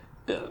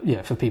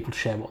 For people to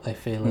share what they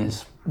feel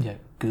is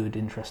good,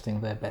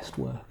 interesting, their best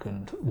work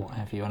and what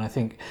have you. And I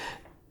think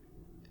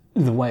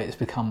the way it's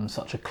become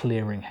such a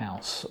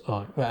clearinghouse,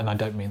 and I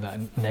don't mean that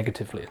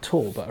negatively at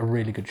all, but a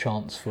really good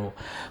chance for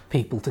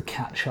people to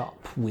catch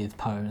up with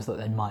poems that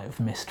they might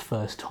have missed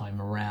first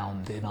time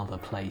around in other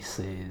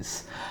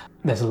places.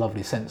 There's a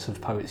lovely sense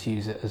of poets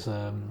use it as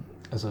a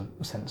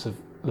sense of,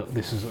 look,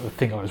 this is a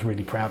thing I was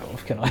really proud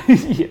of. Can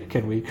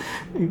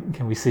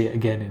we see it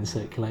again in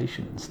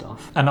circulation and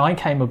stuff? And I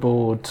came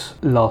aboard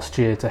last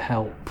year to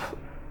help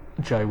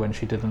Jo when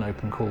she did an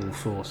open call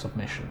for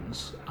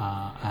submissions,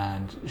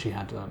 and she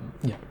had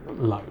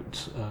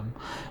loads,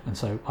 and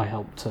so I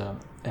helped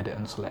edit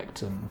and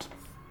select and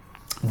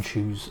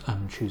choose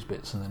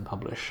bits and then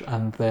publish.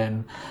 And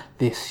then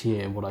this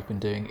year what I've been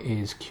doing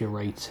is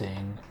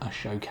curating a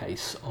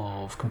showcase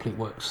of Complete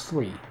Works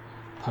 3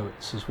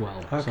 poets as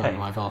well. Okay.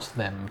 So I've asked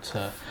them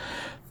to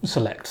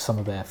select some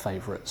of their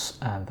favourites,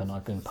 and then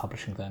I've been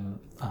publishing them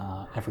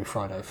every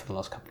Friday for the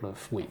last couple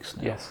of weeks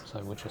now. Yes.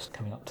 So we're just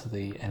coming up to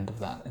the end of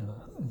that in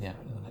the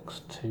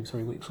next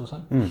 2-3 weeks or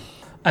so. Mm.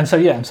 And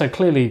so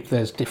clearly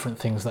there's different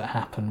things that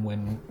happen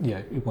when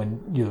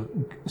you're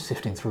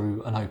sifting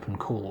through an open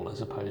call,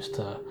 as opposed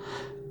to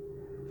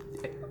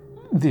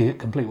the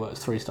Complete Works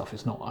 3 stuff.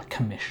 Is not a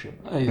commission.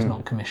 It's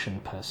not commission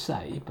per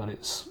se, but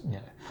it's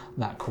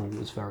that call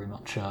was very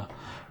much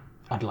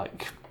I'd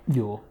like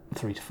your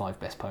 3 to 5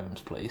 best poems,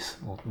 please,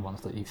 or the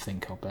ones that you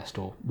think are best,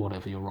 or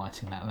whatever you're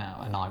writing that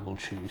now, and I will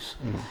choose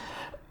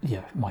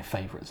my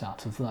favourites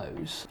out of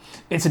those.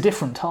 It's a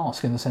different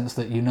task in the sense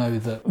that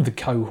that the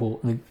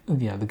cohort,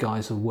 the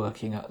guys are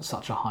working at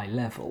such a high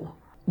level.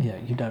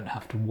 You don't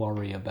have to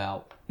worry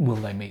about will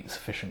they meet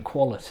sufficient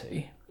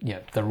quality.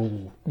 They're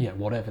all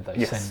whatever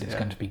they send is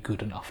going to be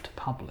good enough to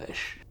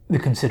publish. The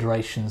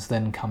considerations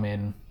then come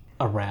in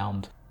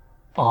around,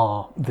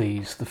 are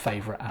these the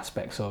favourite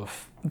aspects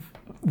of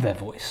their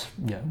voice?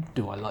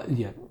 Do I like?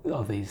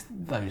 Are these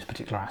those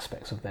particular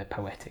aspects of their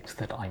poetics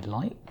that I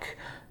like?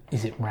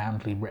 Is it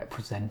roundly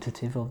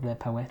representative of their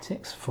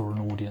poetics for an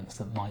audience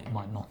that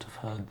might not have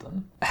heard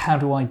them? How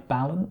do I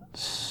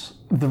balance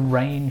the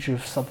range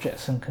of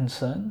subjects and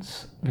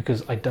concerns?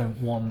 Because I don't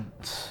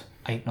want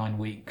 8-9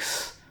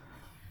 weeks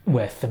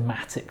where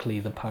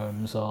thematically the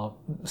poems are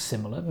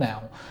similar.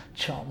 Now,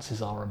 chances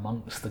are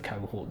amongst the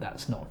cohort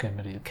that's not going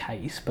to be the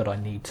case, but I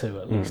need to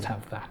at least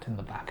have that in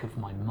the back of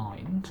my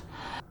mind.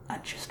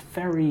 And just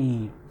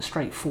very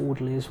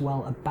straightforwardly as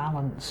well, a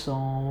balance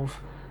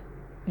of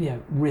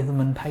rhythm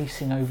and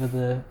pacing over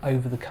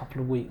the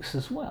couple of weeks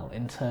as well,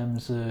 in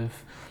terms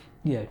of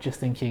just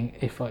thinking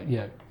if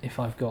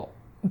I've got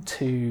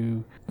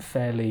 2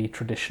 fairly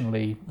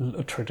traditional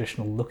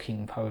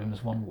looking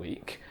poems one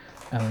week,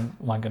 and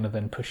I'm going to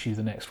then push you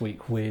the next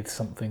week with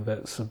something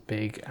that's a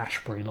big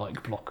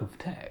Ashbery-like block of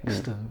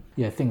text, and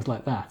things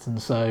like that.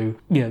 And so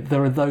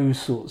there are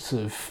those sorts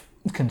of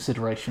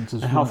considerations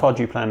as well. How far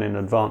do you plan in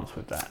advance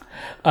with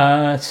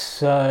that?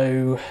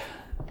 So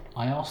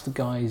I asked the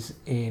guys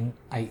in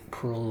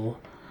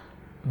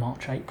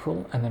March,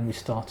 April, and then we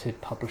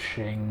started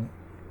publishing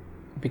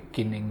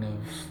beginning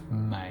of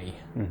May.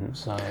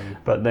 So,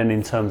 but then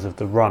in terms of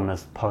the run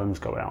as poems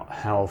go out,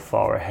 how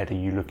far ahead are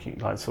you looking,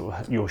 like sort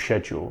of your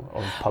schedule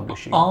of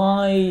publishing?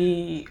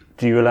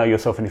 Do you allow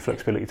yourself any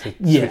flexibility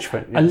to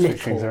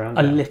switch things around?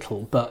 A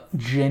little, but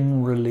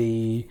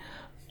generally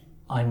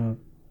I'm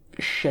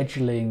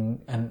scheduling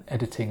and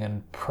editing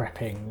and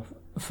prepping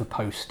for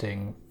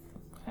posting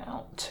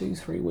about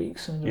 2-3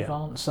 weeks in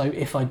advance. So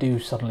if I do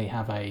suddenly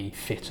have a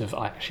fit of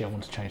I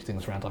want to change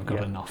things around, I've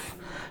got enough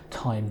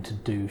time to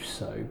do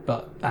so.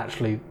 But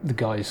actually the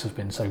guys have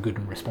been so good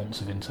and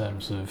responsive in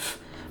terms of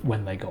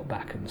when they got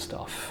back and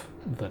stuff,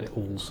 that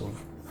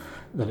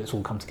it's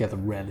all come together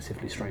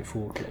relatively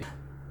straightforwardly.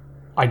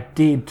 I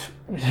did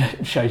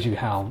shows you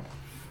how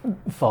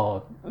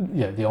far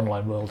the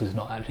online world is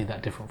not actually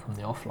that different from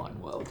the offline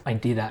world. I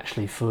did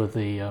actually, for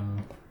the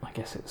I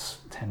guess it's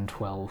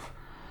 10-12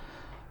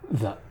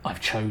 that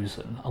I've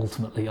chosen,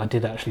 ultimately I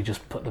did actually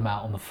just put them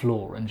out on the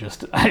floor and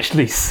just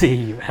actually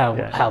see how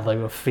they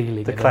were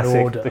feeling in an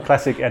order. The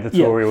classic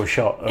editorial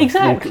shot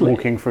of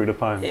walking through the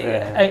poem.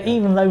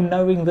 Even though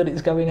knowing that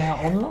it's going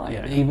out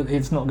online, even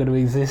it's not going to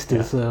exist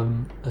as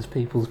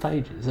people's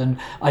pages. And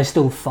I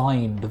still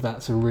find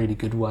that's a really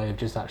good way of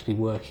just actually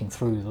working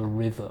through the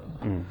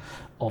rhythm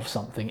of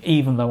something,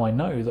 even though I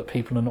know that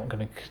people are not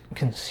going to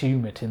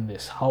consume it in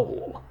this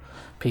whole.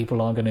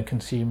 People are going to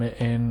consume it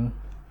in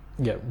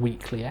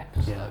weekly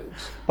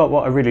episodes. But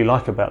what I really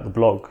like about the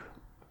blog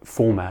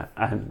format,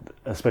 and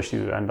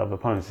especially other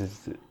poems,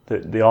 is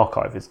that the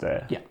archive is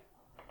there.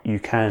 You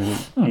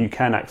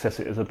can access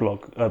it as a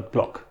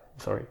block.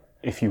 Sorry,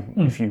 if you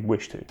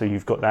wish to. So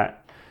you've got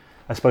that.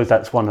 I suppose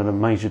that's one of the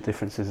major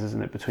differences,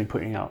 isn't it, between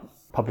putting out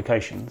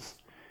publications,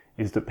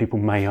 is that people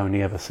may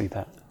only ever see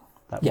that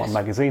one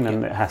magazine,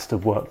 and it has to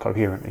work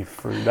coherently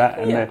through that.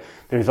 And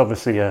there is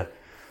obviously there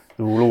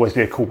will always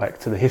be a callback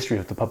to the history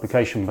of the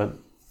publication, but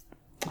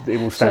it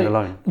will stand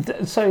alone.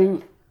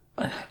 So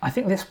I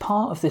think this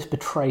part of this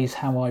betrays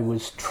how I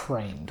was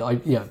trained.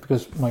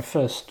 Because my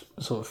first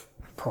sort of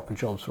proper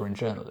jobs were in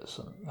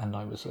journalism, and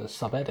I was a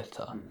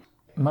sub-editor.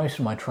 Most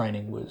of my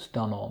training was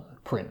done on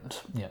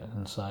print,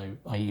 and so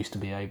I used to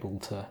be able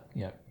to,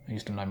 I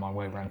used to know my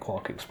way around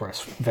Quark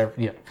Express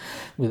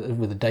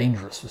with a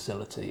dangerous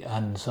facility,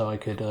 and so I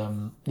could,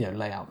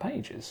 lay out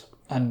pages.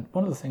 And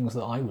one of the things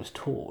that I was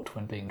taught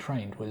when being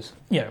trained was,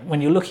 when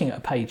you're looking at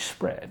a page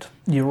spread,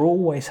 you're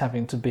always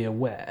having to be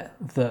aware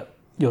that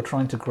you're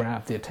trying to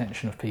grab the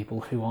attention of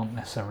people who aren't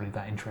necessarily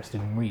that interested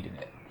in reading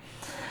it.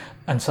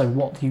 And so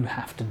what you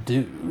have to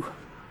do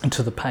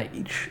to the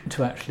page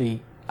to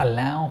actually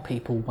allow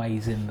people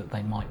ways in that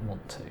they might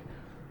want to.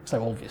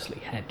 So obviously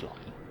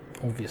headline.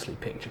 obviously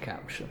picture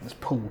captions,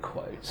 pull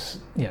quotes,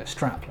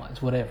 strap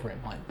lines, whatever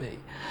it might be.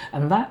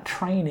 And that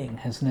training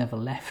has never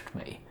left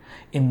me,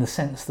 in the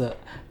sense that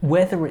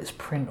whether it's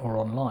print or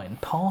online,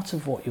 part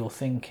of what you're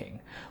thinking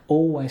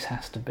always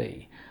has to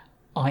be,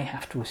 I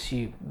have to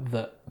assume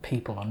that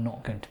people are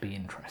not going to be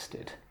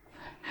interested.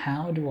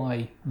 How do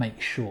I make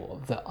sure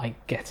that I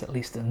get at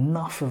least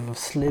enough of a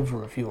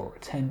sliver of your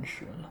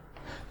attention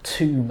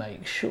to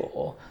make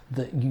sure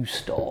that you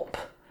stop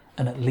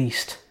and at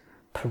least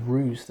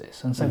peruse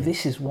this? And so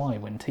this is why,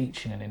 when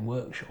teaching and in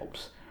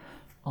workshops,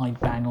 I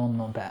bang on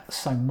about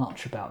so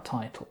much about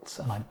titles,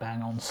 and I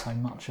bang on so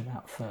much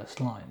about first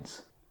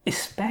lines,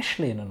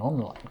 especially in an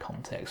online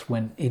context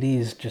when it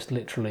is just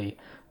literally,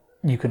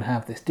 you can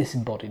have this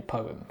disembodied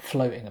poem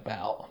floating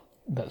about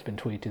that's been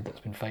tweeted,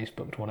 that's been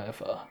Facebooked,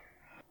 whatever.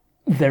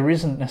 There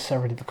isn't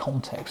necessarily the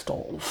context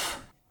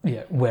of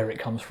where it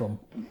comes from.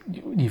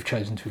 You've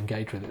chosen to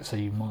engage with it, so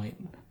you might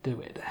do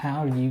it.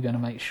 How are you going to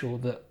make sure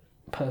that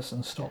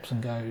person stops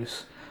and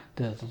goes,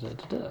 da da da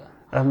da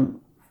da?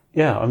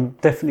 Yeah, I'm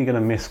definitely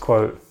going to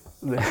misquote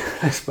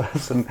this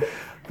person,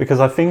 because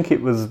I think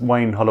it was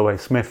Wayne Holloway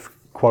Smith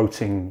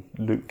quoting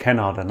Luke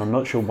Kennard, and I'm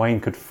not sure Wayne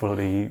could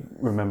fully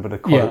remember the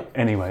quote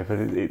anyway, but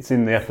it's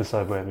in the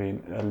episode where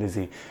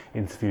Lizzie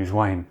interviews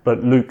Wayne.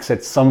 But Luke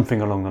said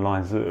something along the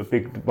lines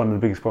that one of the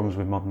biggest problems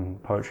with modern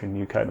poetry in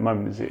the UK at the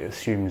moment is it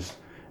assumes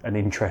an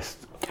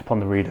interest upon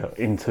the reader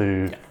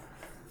into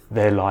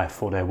their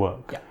life or their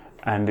work.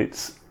 And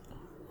it's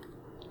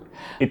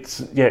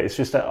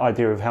just that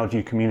idea of how do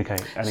you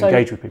communicate and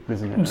engage with people,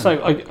 isn't it?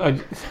 So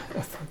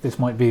this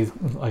might be,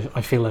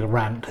 I feel a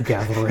rant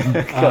gathering.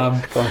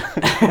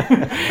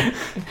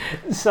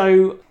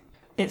 So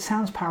it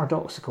sounds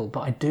paradoxical,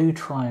 but I do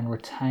try and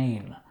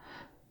retain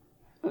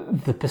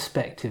the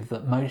perspective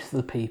that most of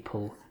the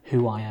people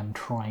who I am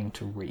trying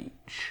to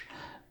reach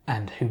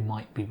and who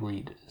might be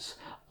readers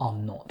are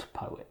not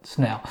poets.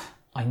 Now,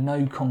 I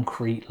know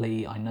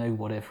concretely, I know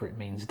whatever it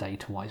means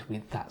data-wise,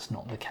 that's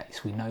not the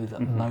case. We know that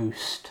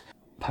most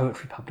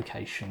poetry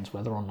publications,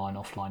 whether online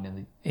or offline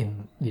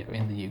in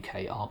the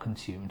UK, are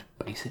consumed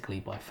basically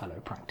by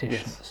fellow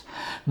practitioners.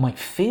 My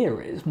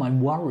fear is, my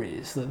worry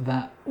is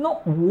that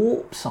not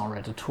warps our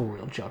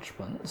editorial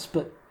judgments,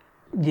 but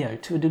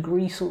to a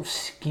degree sort of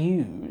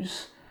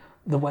skews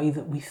the way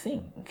that we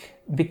think,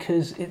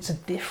 because it's a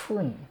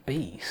different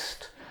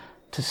beast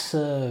to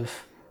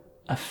serve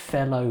a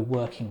fellow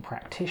working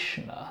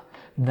practitioner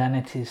than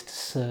it is to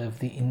serve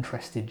the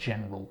interested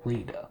general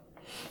reader.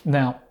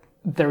 Now,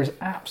 there is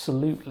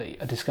absolutely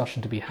a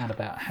discussion to be had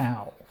about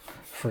how,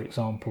 for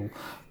example,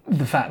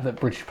 the fact that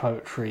British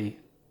poetry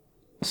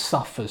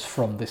suffers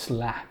from this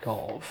lack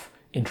of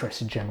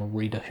interested general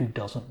reader who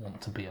doesn't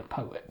want to be a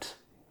poet,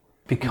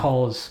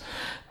 because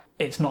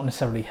it's not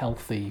necessarily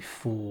healthy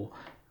for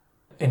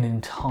an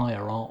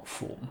entire art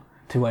form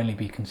to only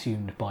be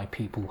consumed by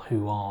people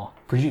who are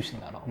producing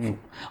that art form.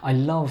 I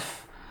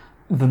love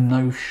the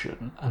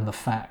notion and the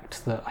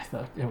fact that, I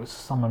thought it was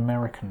some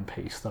American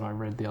piece that I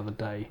read the other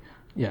day.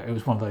 It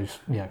was one of those,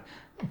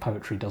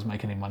 poetry doesn't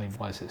make any money,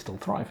 why is it still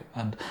thriving?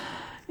 And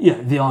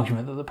the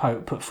argument that the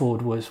poet put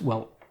forward was,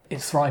 well,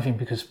 it's thriving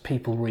because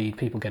people read,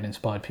 people get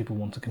inspired, people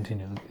want to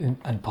continue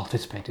and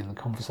participate in the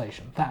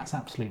conversation. That's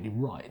absolutely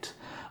right.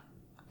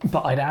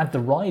 But I'd add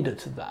the rider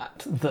to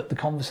that the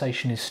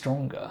conversation is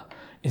stronger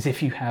is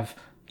if you have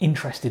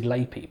interested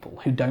lay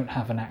people who don't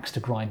have an axe to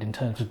grind in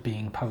terms of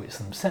being poets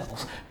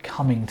themselves,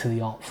 coming to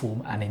the art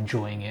form and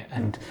enjoying it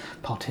and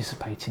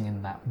participating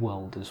in that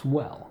world as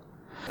well.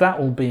 That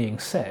all being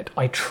said,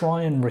 I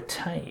try and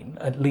retain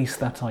at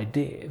least that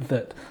idea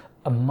that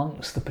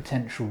amongst the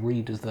potential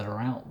readers that are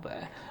out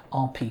there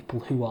are people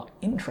who are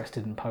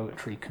interested in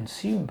poetry,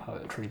 consume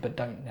poetry, but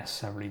don't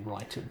necessarily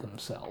write it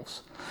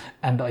themselves.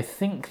 And I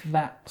think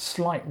that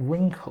slight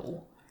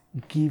wrinkle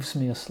gives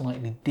me a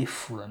slightly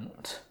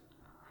different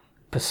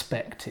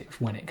perspective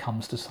when it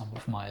comes to some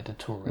of my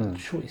editorial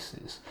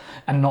choices.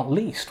 And not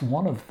least,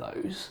 one of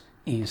those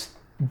is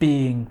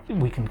being,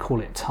 we can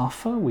call it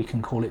tougher, we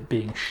can call it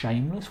being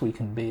shameless, we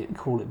can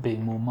call it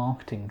being more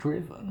marketing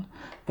driven,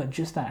 but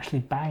just actually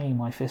banging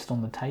my fist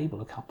on the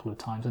table a couple of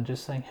times and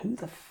just saying, who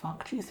the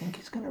fuck do you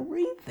think is going to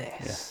read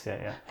this?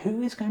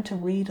 Who is going to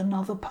read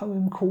another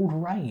poem called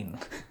Rain?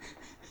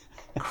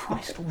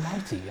 Christ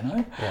almighty,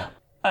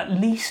 At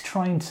least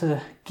trying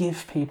to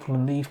give people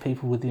and leave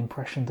people with the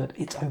impression that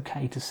it's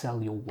okay to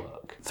sell your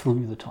work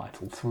through the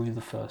title, through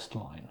the first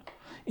line.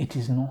 It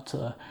is not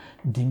a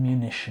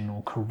diminution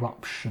or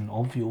corruption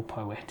of your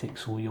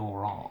poetics or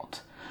your art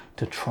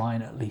to try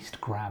and at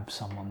least grab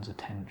someone's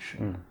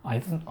attention.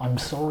 I'm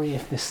sorry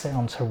if this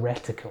sounds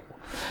heretical.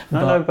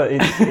 But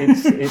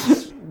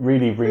it's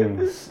really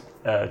rings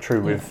true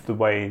with the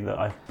way that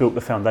I built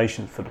the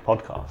foundation for the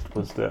podcast,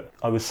 was that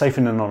I was safe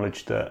in the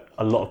knowledge that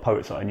a lot of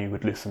poets that I knew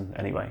would listen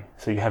anyway.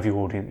 So you have your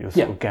audience, your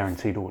sort of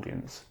guaranteed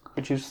audience,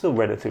 which is still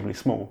relatively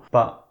small.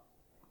 But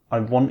I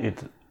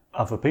wanted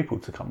other people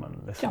to come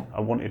and listen.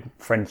 I wanted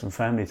friends and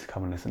family to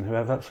come and listen who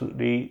have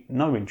absolutely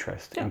no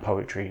interest in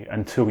poetry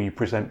until you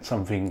present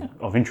something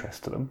of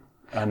interest to them.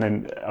 and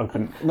then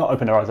not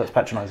open their eyes, that's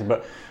patronising,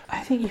 but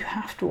I think you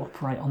have to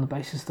operate on the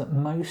basis that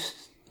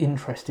most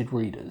interested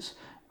readers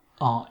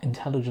are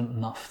intelligent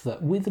enough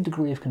that with a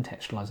degree of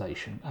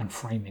contextualisation and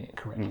framing it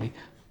correctly,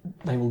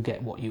 they will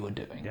get what you are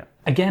doing. Yeah.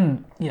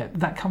 Again,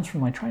 that comes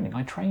from my training.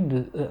 I trained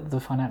at the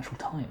Financial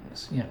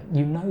Times.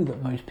 You know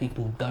that most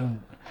people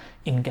don't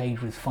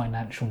engage with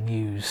financial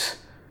news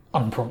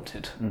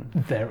unprompted.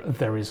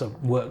 There is a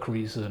work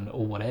reason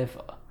or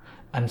whatever.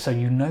 And so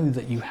you know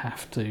that you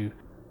have to,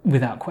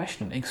 without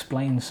question,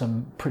 explain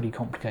some pretty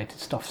complicated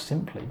stuff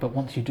simply. But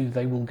once you do,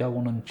 they will go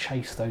on and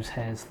chase those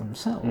hares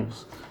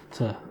themselves,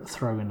 to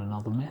throw in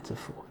another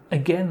metaphor.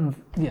 Again,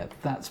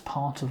 that's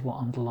part of what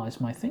underlies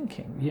my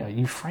thinking.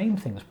 You frame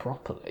things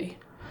properly,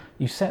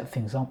 you set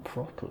things up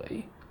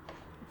properly,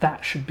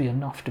 that should be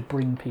enough to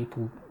bring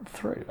people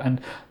through.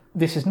 And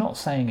this is not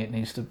saying it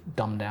needs to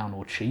dumb down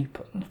or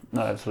cheapen.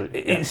 no,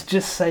 absolutely. It's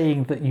just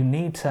saying that you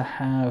need to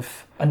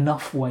have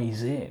enough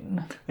ways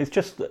in. It's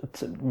just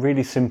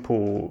really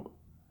simple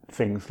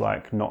things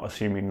like not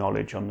assuming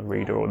knowledge on the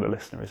reader or the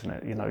listener, isn't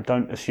it?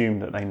 Don't assume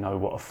that they know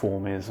what a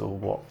form is or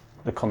what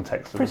the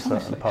context of a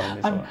certain poem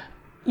is.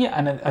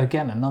 And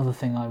again, another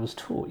thing I was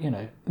taught,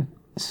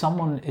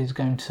 someone is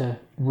going to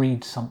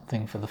read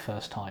something for the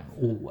first time,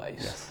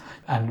 always,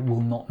 and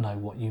will not know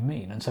what you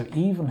mean. And so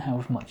even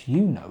how much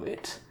you know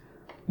it,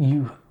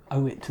 you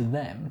owe it to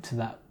them, to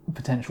that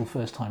potential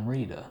first-time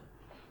reader,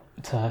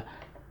 to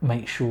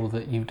make sure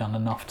that you've done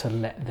enough to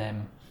let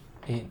them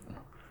in.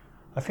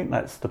 I think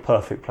that's the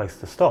perfect place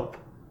to stop.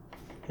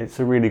 It's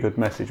a really good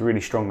message,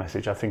 really strong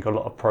message. I think a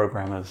lot of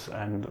programmers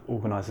and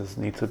organisers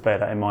need to bear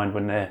that in mind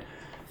when they're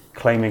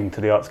claiming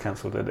to the Arts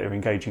Council that they're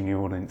engaging new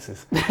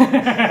audiences.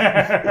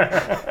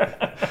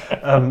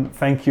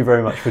 Thank you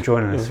very much for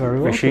joining us,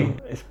 Rishi.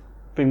 Welcome. It's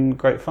been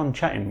great fun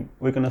chatting.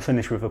 We're going to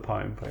finish with a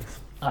poem, please.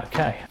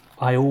 Okay,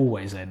 I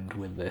always end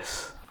with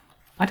this.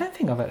 I don't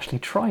think I've actually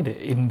tried it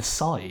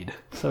inside.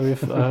 So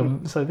if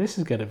so this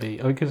is going to be,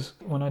 because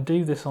when I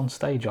do this on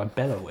stage, I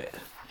bellow it.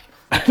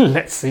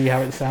 Let's see how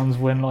it sounds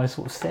when I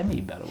sort of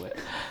semi-bellow it.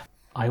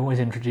 I always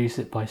introduce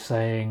it by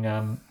saying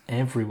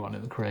everyone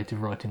in the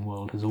creative writing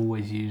world has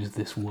always used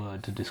this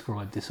word to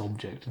describe this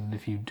object, and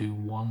if you do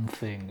one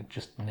thing,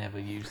 just never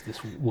use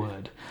this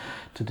word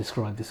to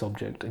describe this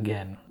object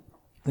again.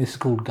 This is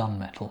called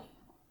gunmetal.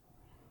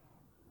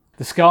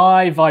 The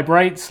sky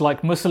vibrates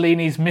like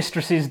Mussolini's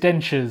mistress's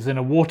dentures in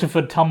a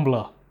Waterford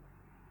tumbler.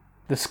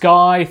 The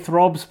sky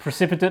throbs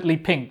precipitately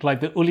pink like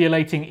the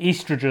ululating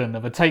estrogen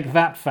of a Take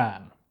That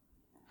fan.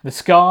 The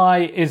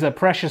sky is a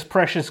precious,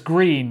 precious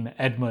green,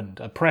 Edmund,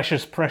 a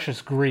precious,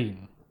 precious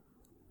green.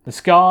 The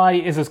sky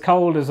is as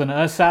cold as an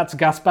ersatz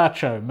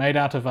gazpacho made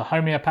out of a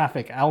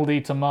homeopathic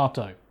Aldi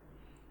tomato.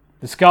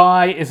 The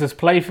sky is as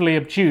playfully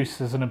obtuse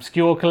as an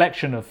obscure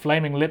collection of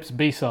Flaming Lips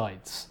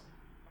B-sides.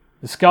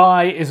 The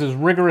sky is as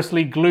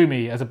rigorously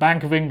gloomy as a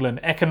Bank of England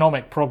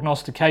economic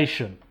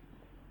prognostication.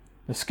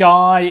 The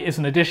sky is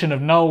an edition of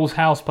Noel's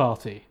House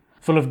Party,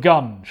 full of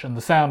gunge and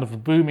the sound of a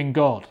booming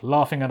god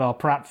laughing at our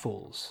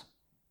pratfalls.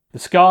 The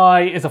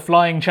sky is a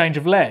flying change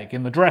of leg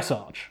in the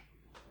dressage.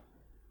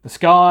 The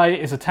sky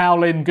is a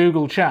towel-in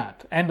Google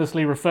chat,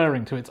 endlessly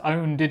referring to its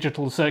own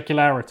digital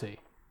circularity.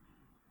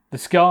 The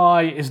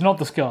sky is not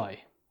the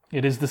sky,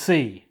 it is the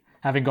sea,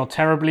 having got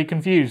terribly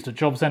confused at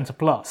Job Centre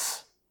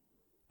Plus.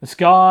 The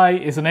sky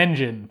is an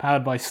engine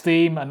powered by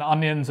steam and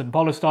onions and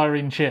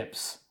polystyrene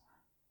chips.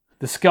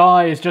 The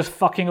sky is just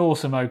fucking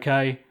awesome,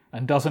 okay,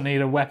 and doesn't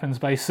need a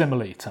weapons-based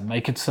simile to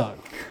make it so.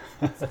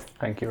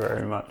 Thank you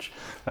very much.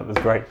 That was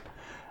great.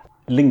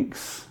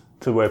 Links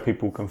to where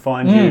people can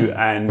find you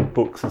and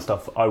books and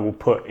stuff I will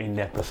put in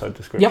the episode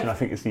description. I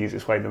think it's the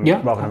easiest way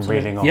rather than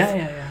reading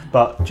off.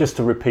 But just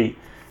to repeat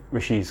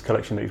Rishi's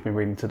collection that he's been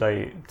reading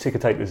today, Ticker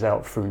Tape is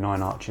out through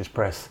Nine Arches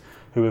Press,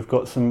 who have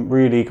got some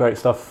really great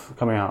stuff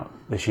coming out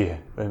this year.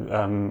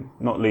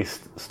 Not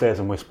least Stairs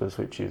and Whispers,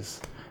 which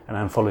is an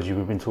anthology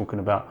we've been talking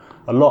about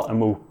a lot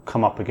and will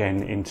come up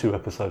again in 2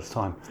 episodes'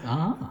 time.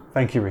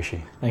 Thank you,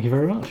 Rishi. Thank you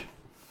very much.